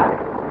longer I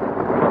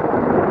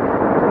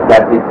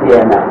that is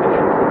here now.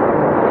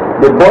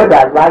 The boy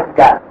that likes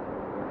gas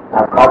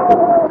has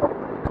happened.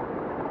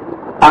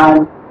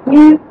 And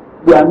if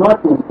you are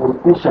not in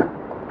position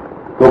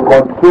to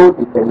control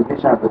the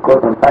television, because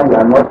sometimes you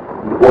are not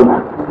the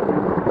owner,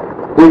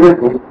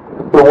 isn't it?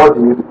 So what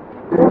do?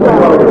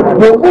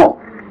 You move.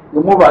 You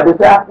move out. They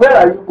say, where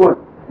are you going?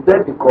 He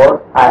said, because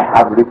I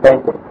have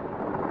repented.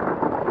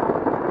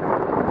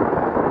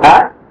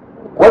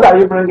 What are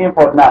you bringing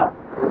for now?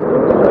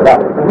 The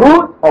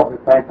root of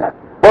repentance.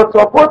 But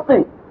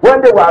supposing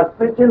when they were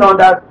switching on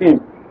that film,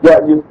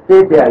 you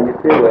stay there, you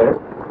say, well,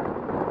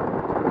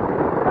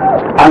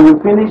 and you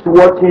finish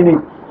watching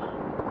it.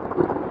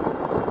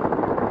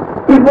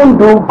 Even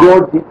though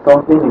God did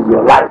something in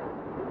your life,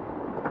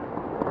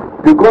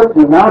 because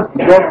you now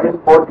did not bring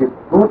forth the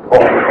fruit of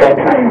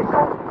repentance.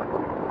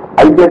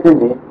 Are you getting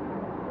me?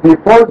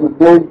 Before you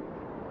know it,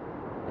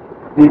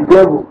 the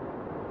devil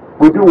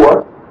will do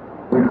what?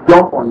 Will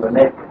jump on your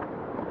neck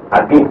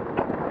again,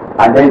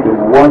 and then you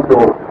want to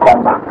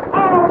come back.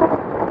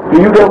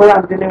 Do you get what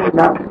I'm dealing with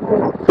now?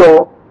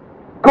 So,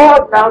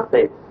 God now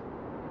says,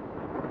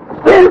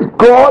 since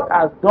God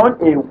has done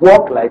a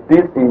work like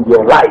this in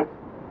your life,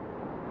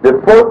 the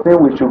first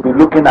thing we should be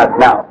looking at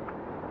now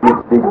is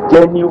the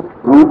genuine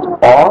fruit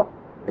of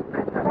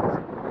repentance.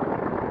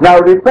 Now,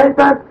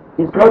 repentance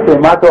is not a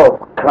matter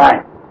of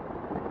crime.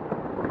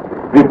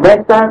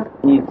 Repentance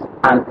is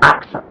an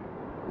action.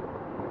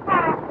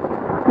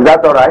 Is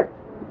that alright?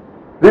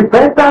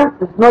 Repentance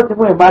is not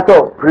even a matter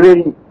of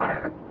praying.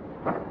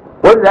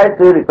 What did I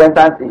say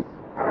repentance is?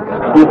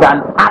 It's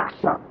an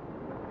action.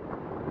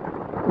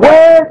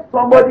 When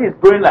somebody is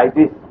going like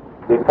this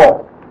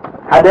before,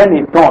 and then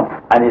he turns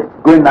and is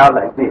going out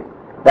like this,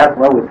 that's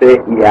when we say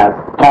he has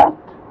turned.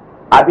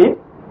 Abi?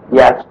 He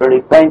has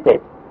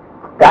repented.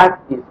 That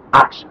is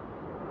action.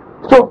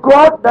 So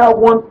God now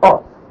wants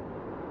us,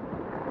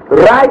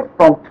 right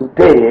from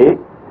today,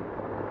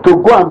 to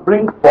go and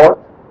bring forth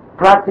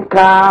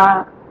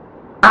practical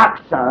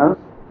actions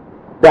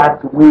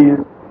that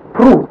will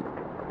prove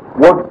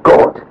what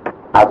God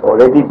has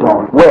already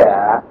done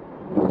where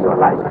in your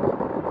life.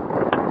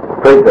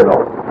 Praise the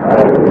Lord.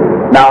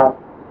 Now,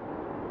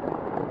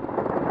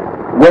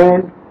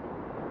 when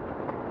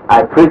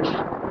I preached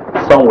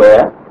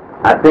somewhere,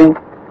 I think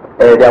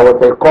there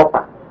was a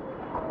couple.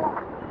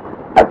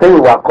 I think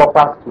we were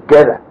couples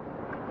together,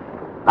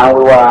 and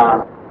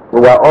we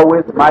were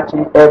always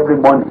matching every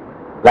morning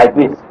like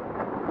this.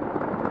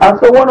 And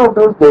so one of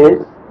those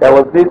days, there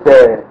was this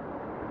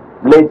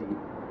lady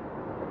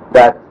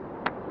that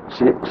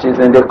she's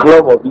in the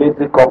club of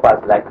lazy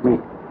couples like me.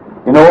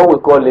 You know what we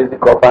call lazy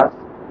couples?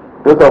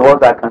 Those of us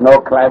that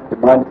cannot climb the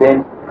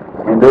mountain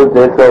in those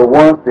days. So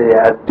once they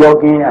are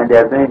jogging and they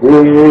are saying,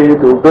 hey,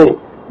 to obey,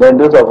 then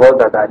those of us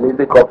that are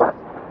lazy couples,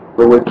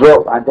 we will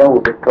drop and then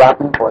we'll be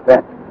clapping for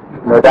them.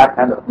 You know, that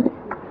kind of thing.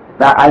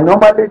 Now, I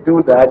normally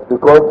do that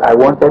because I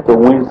wanted to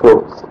win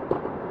souls.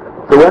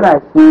 So when I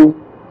see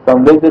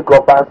some lazy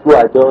couples who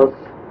are just,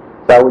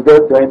 so I will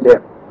just join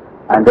them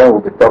and then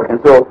we'll be talking.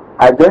 So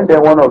I joined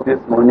them one of this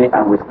morning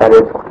and we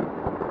started talking.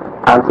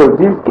 And so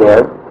this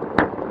girl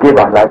gave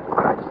her life to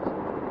Christ.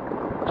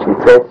 She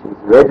said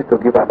she's ready to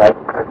give her life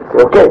to Christ. I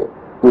said, okay,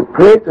 we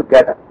pray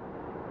together.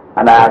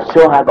 And I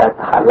assure her that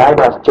her life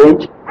has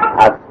changed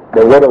as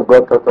the word of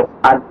God taught us.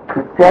 And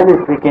sincerely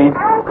speaking,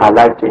 her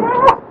life changed.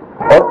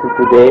 Up to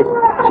today,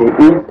 she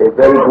is a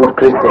very good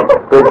Christian.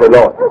 Praise the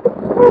Lord.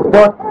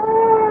 But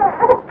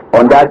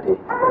on that day,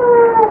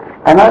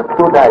 and I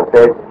told her, I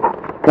said,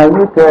 can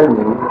you tell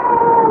me,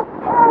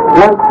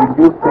 what do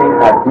you think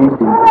have been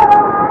the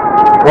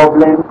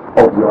problems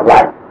of your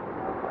life?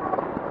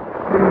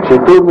 She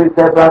told me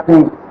several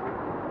things.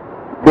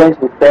 Then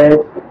she said,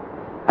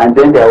 and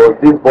then there was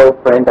this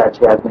boyfriend that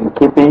she has been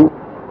keeping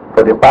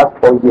for the past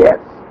 4 years,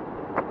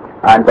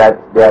 and that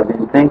they have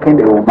been thinking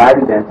they will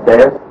marry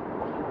themselves.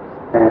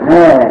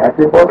 I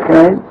said,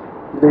 boyfriend?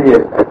 She said,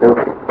 yes. I said,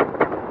 okay.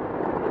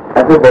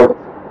 I said, but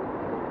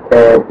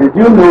did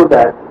you know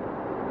that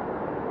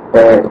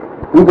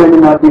if any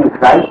man be in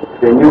Christ,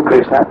 the new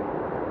Christian?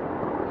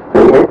 She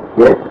said,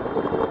 yes.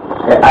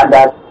 And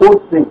that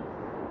both things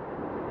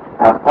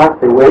have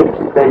passed away.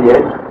 She said,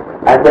 yes.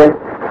 I said,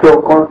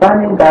 so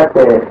concerning that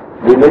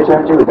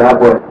relationship with that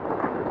boy,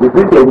 is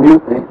it a new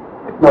thing?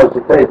 No, she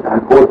said it's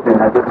an old thing.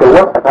 I said, so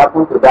what has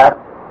happened to that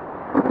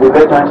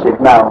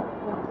relationship now?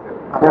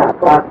 That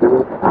passed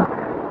away.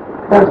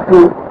 That's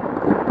true.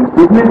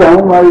 It means I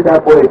won't marry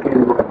that boy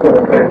again.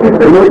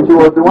 You know, she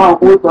was the one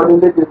who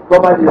suddenly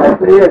discovered it. I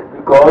said, yes,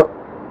 because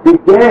the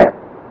girl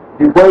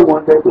the boy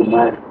wanted to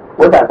marry.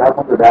 What has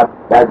happened to that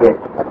girl?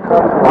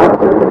 Passed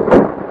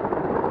away.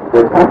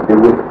 They passed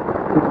away.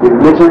 The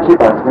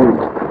relationship has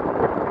finished.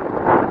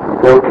 She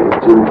said, okay,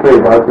 she will pray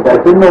about it.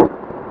 I said, no,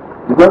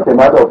 it's not a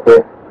matter of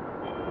faith.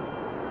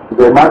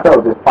 It's a matter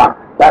of the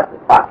fact. That's the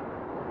fact.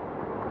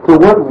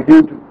 So what will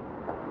you do?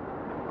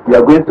 You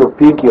are going to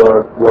pick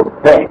your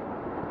pen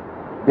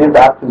this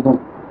afternoon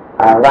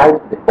and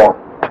write the book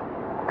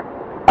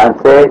and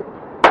say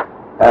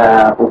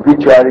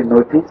obituary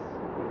notice.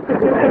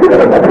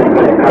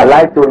 I'd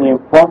like to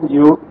inform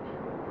you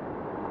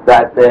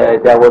that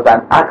there was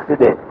an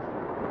accident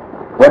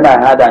when I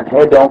had an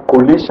head-on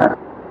collision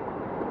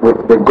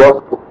with the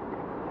gospel,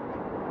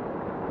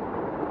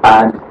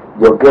 and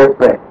your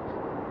girlfriend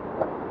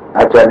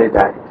actually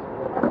died,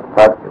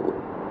 passed away,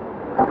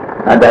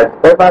 and that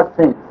ever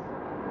since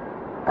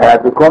I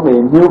have become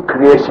a new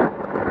creation,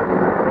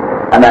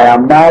 and I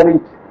am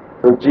married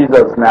to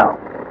Jesus now.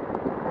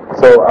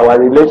 So our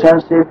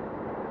relationship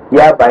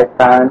hereby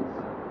stands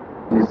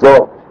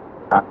dissolved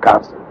and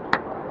cancelled.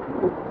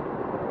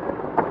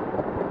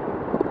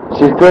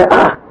 She said,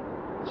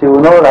 she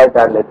will not write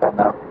that letter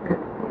now.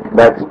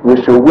 That we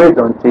should wait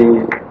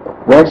until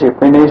when she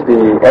finished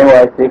the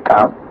NYC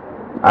camp,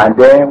 and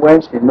then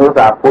when she knows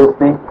her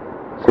posting,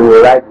 she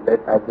will write the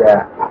letter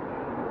there.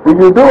 If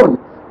you don't,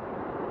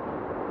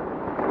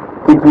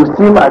 it will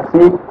seem as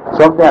if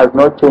something has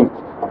not changed.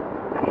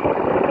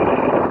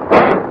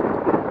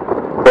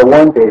 So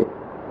one day,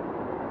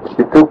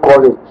 she took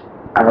courage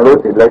and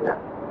wrote a letter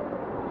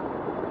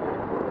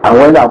and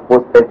went and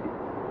posted it.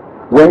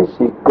 When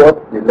she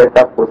got the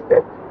letter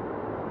posted,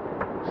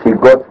 she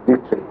got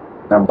victory,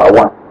 number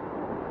 1.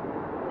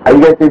 Are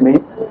you getting me?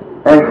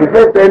 And she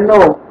just said,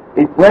 no,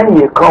 it's when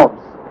he comes,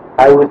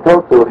 I will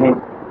talk to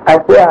him. I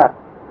said,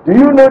 do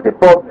you know the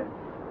problem?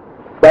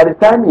 By the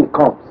time he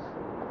comes,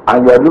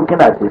 and you are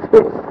looking at his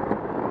face,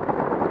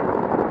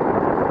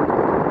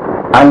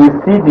 and you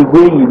see the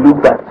way he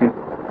looks at you,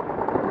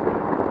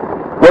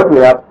 what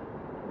will happen?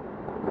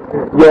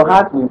 Your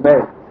heart will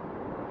melt.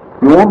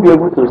 You won't be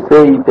able to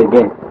say it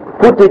again.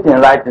 Put it in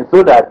writing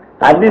so that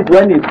at least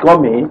when he's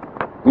coming,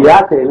 he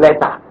has a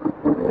letter.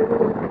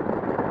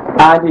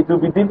 And it will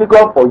be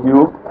difficult for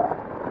you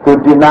to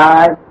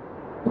deny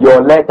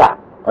your letter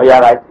or your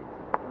writing.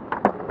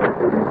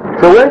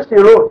 So when she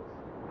wrote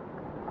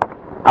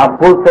and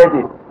posted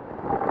it,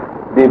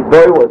 the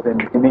boy was in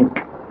me.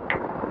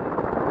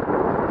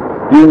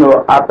 Do you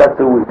know, after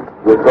 2 weeks,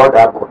 we saw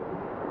that boy.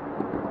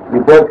 The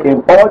boy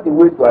came all the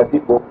way to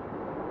Adipo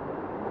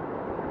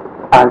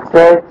and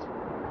said,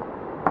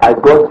 I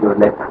got your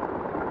letter.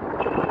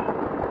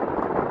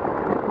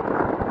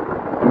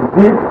 Is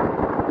this,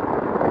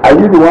 are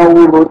you the one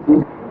who wrote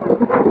it?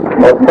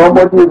 Or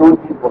somebody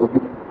wrote it for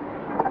you?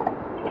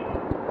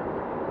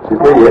 She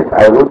said, yes,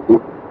 I wrote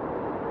it.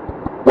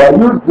 Were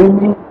you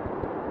dreaming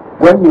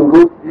when you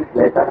wrote this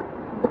letter?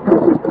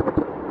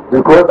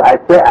 Because I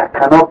said, I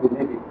cannot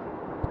believe it.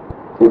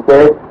 She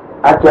said,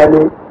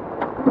 actually,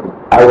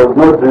 I was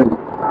not dreaming.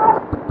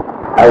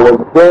 I was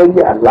very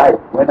alive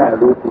when I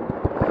wrote it.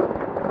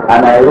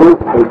 And I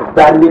wrote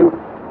exactly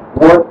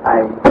what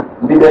I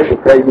needed to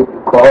tell you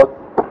because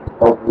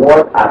of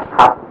what has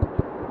happened.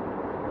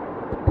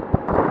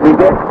 You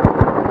get?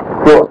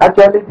 So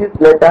actually this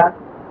letter,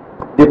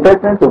 the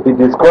person to be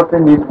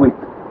discussing it with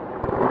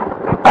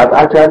has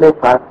actually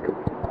passed it.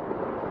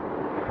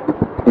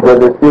 It was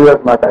a serious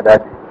matter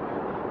that day.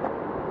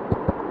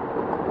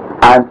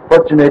 And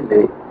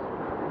fortunately,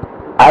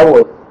 I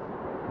was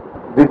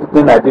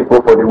visiting a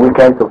depot for the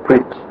weekend to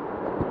preach.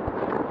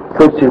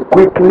 So she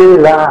quickly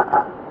ran.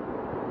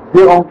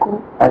 Say,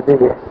 uncle? I said,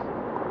 yes.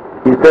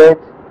 He said,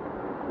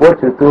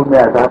 what you told me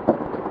has happened.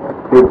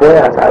 The boy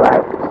has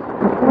arrived.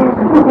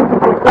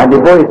 And the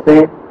boy is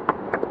saying,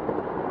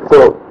 so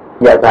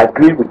he has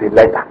agreed with the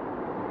letter.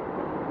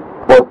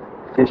 But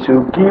she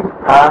should give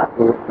her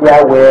a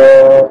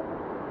farewell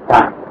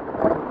time.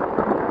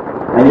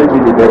 And you see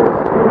the devil.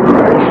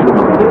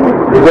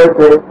 The boy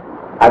said,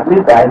 at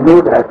least I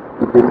know that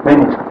it is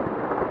finished.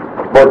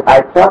 But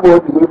I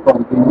traveled away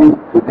from Benin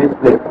to this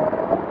place.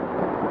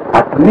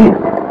 At least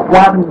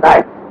one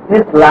night,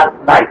 this last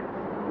night,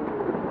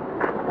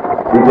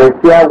 is a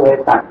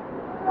farewell time.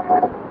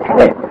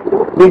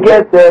 The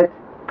girl said,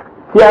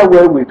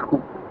 farewell with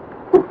who?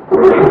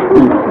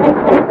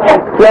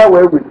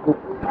 Farewell with who?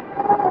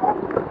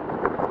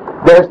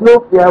 There's no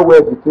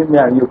farewell between me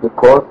and you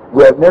because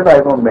we have never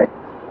even met.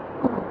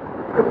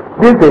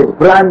 This is a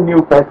brand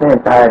new person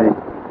entirely.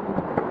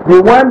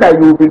 The one that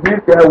you will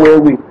begin farewell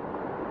with,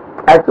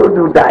 I told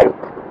you died.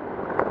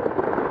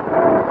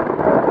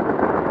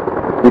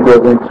 It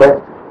was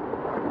interesting.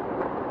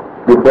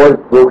 The boy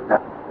broke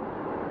down.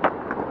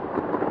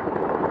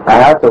 I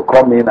had to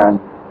come in and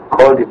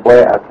call the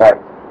boy aside.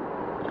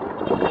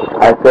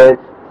 I said,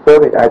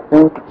 sorry, I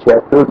think she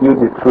has told you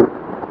the truth.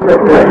 The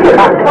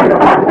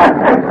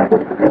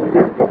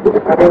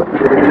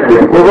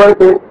boy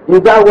said,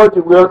 is that what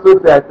you will also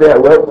say? I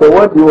said, well, so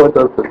what do you want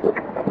us to do?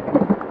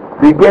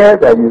 The girl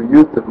that you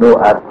used to know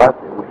has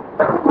passed away.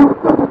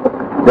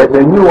 There's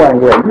a new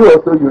one here. You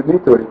also, you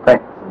need to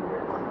repent.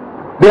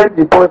 Then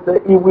the boy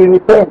said, he will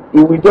repent. He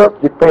will just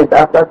repent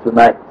after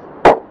tonight.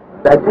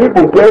 That if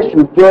the girl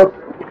should just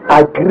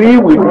agree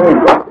with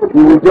him,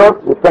 he will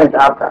just repent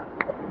after.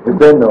 He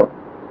said, no.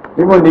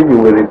 Even if he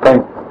will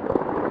repent,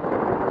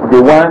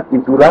 the one,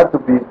 it will have to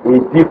be a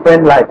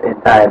different life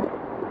entirely.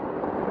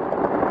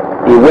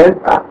 He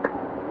went back,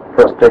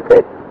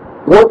 frustrated.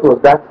 What was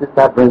that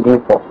sister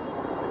bringing for?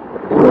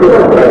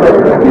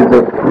 It's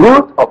the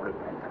fruit of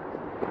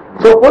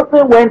repentance. So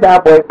often when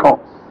that boy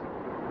comes,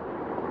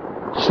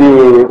 she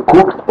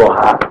cooks for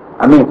her,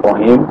 for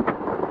him,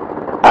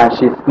 and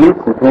she sleeps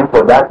with him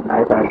for that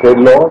night and said,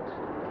 Lord,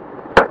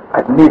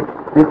 at least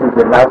this is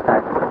the last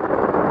time.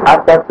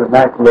 After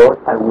tonight, Lord,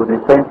 I will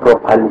repent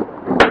properly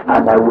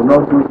and I will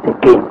not do it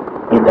again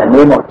in the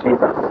name of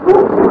Jesus.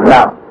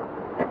 Now,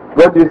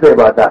 what do you say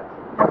about that?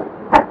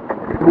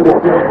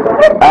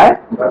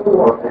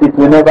 It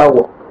will never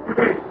work.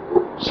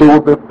 She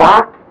will be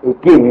back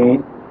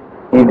again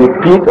in the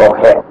pit of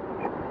hell.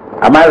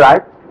 Am I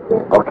right?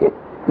 Okay.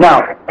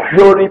 Now,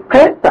 your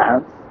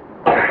repentance,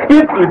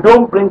 if you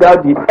don't bring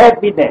out the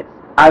evidence,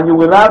 and you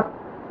will have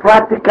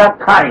practical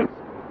time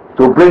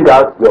to bring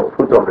out your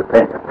fruit of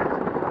repentance.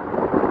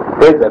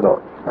 Praise the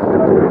Lord.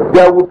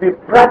 There will be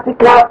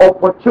practical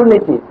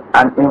opportunities,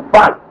 and in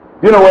fact,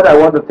 you know what I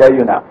want to tell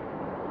you now?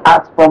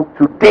 As from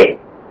today,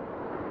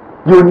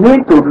 you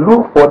need to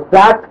look for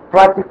that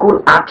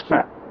practical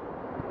action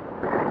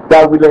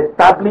that will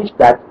establish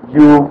that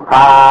you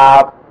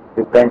have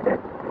repented.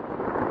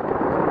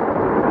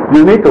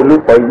 You need to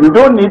look for it. You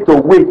don't need to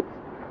wait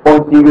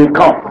until it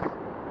comes.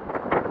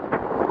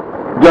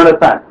 Do you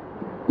understand?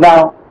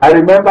 Now, I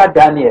remember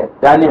Daniel.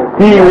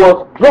 He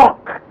was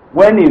drunk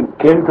when he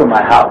came to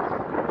my house.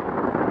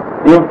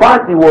 In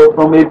fact, he was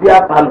from a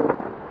beer parlor.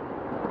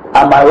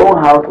 And my own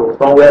house was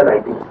somewhere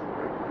like this.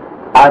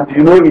 And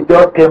he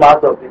just came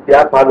out of the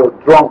beer parlor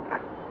drunk.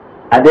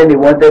 And then he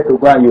wanted to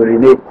go and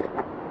urinate.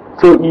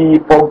 So he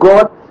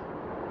forgot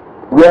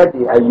where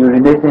they are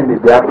urinating the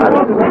beer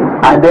parlor.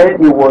 And then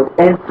he was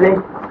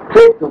entering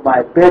straight to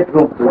my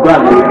bedroom to go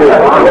and urinate.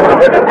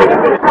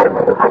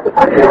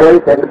 It's a very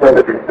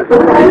terrible thing.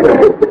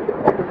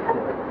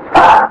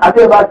 I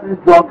think about this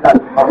drunk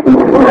and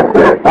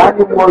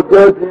he was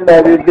just in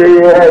every day,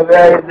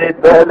 where is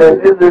it?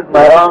 This is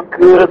my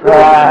uncle's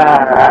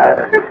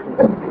house.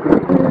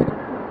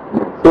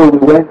 So we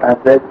went and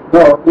said,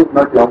 no, this is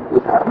not your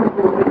uncle's house.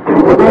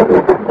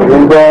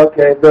 We go,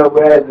 okay, so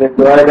where is the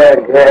toilet?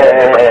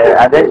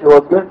 Yeah. And then she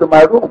was going to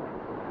my room.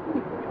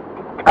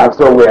 And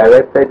so we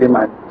arrested him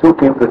and took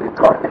him to the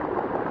toilet.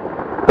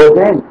 But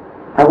then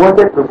I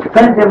wanted to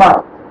send him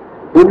out.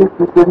 Holy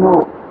Spirit said,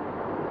 no,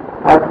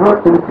 I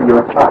brought him to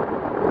your church.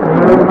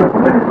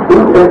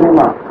 Don't send him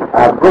out.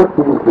 I brought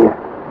him here.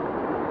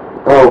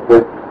 Oh,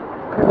 but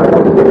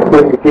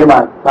so he came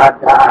and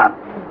sat down.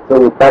 So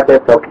we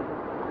started talking.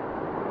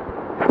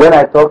 When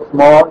I talked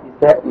small, he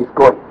said, he's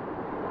going.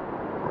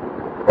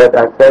 But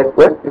I said,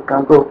 well, you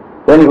can go.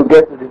 Then you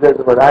get to the place,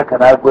 but how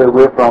can I go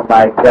away from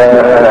my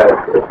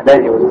girl? And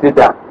then he will sit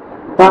down.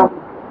 Now,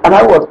 and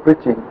I was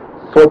preaching,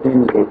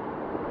 suddenly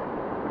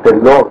the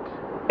Lord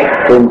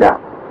came down.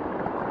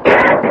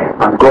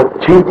 And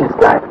God changed his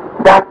life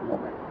that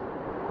moment.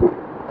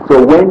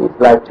 So when his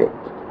life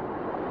changed,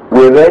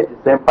 we read the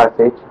same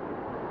passage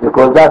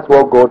because that's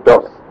what God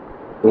does.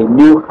 A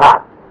new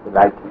heart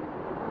like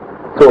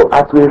it. So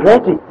as we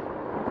read it,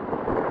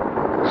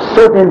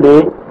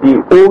 suddenly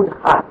the old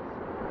heart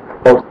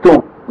of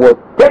stone was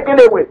taken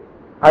away.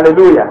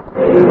 Hallelujah.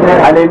 Amen.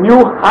 And a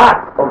new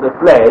heart of the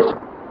flesh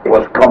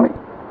was coming.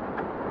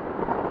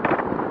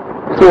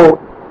 So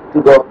he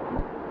got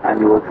and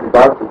he was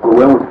about to go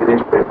when we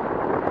finished praying.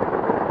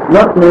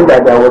 Not mean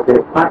that there was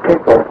a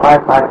packet of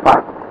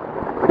 555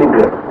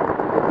 cigarettes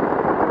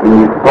in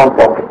his front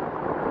pocket.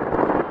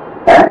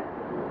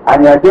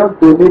 And he had just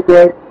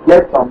donated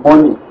just some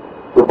money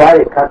to buy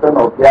a carton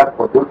of beer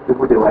for those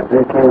people they were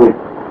drinking with,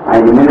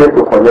 and he needed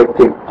to collect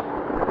it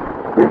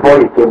before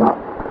he came out.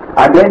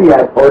 And then he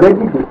had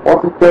already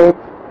deposited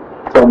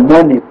some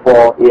money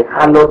for a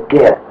hallowed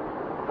girl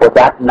for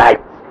that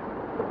night.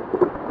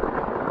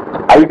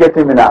 Are you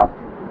getting me now?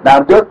 Now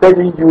I'm just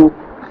telling you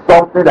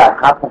something that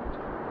happened.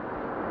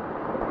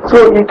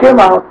 So he came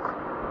out,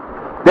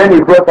 then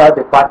he brought out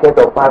the packet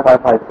of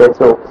 555. Said,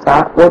 so,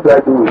 sir, what do I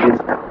do with this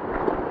now?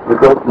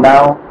 Because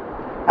now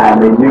I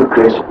am a new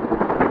creation.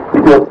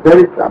 It was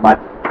very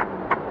dramatic.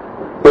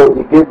 So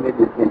he gave me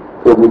the thing.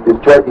 So we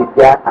destroyed it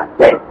there and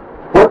then.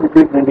 What is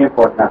he bringing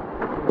for now?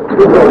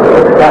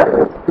 That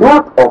is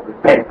fruit of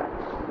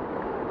repentance.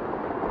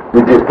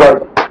 We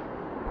destroyed it.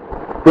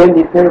 Then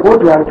he said, what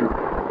do I do?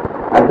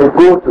 I said,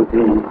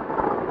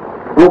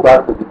 go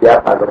back to the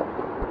beer parlor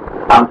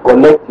and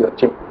collect your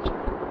change.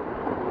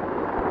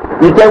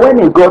 He said when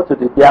he got to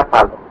the beer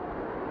parlor,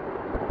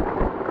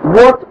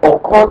 what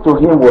occurred to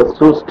him was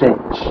so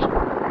strange.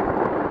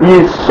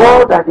 He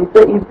saw that he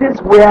said, is this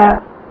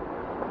where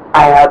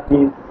I have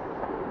been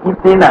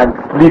eating and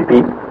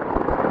sleeping?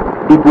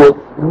 It was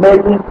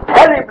smelling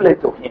terribly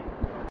to him.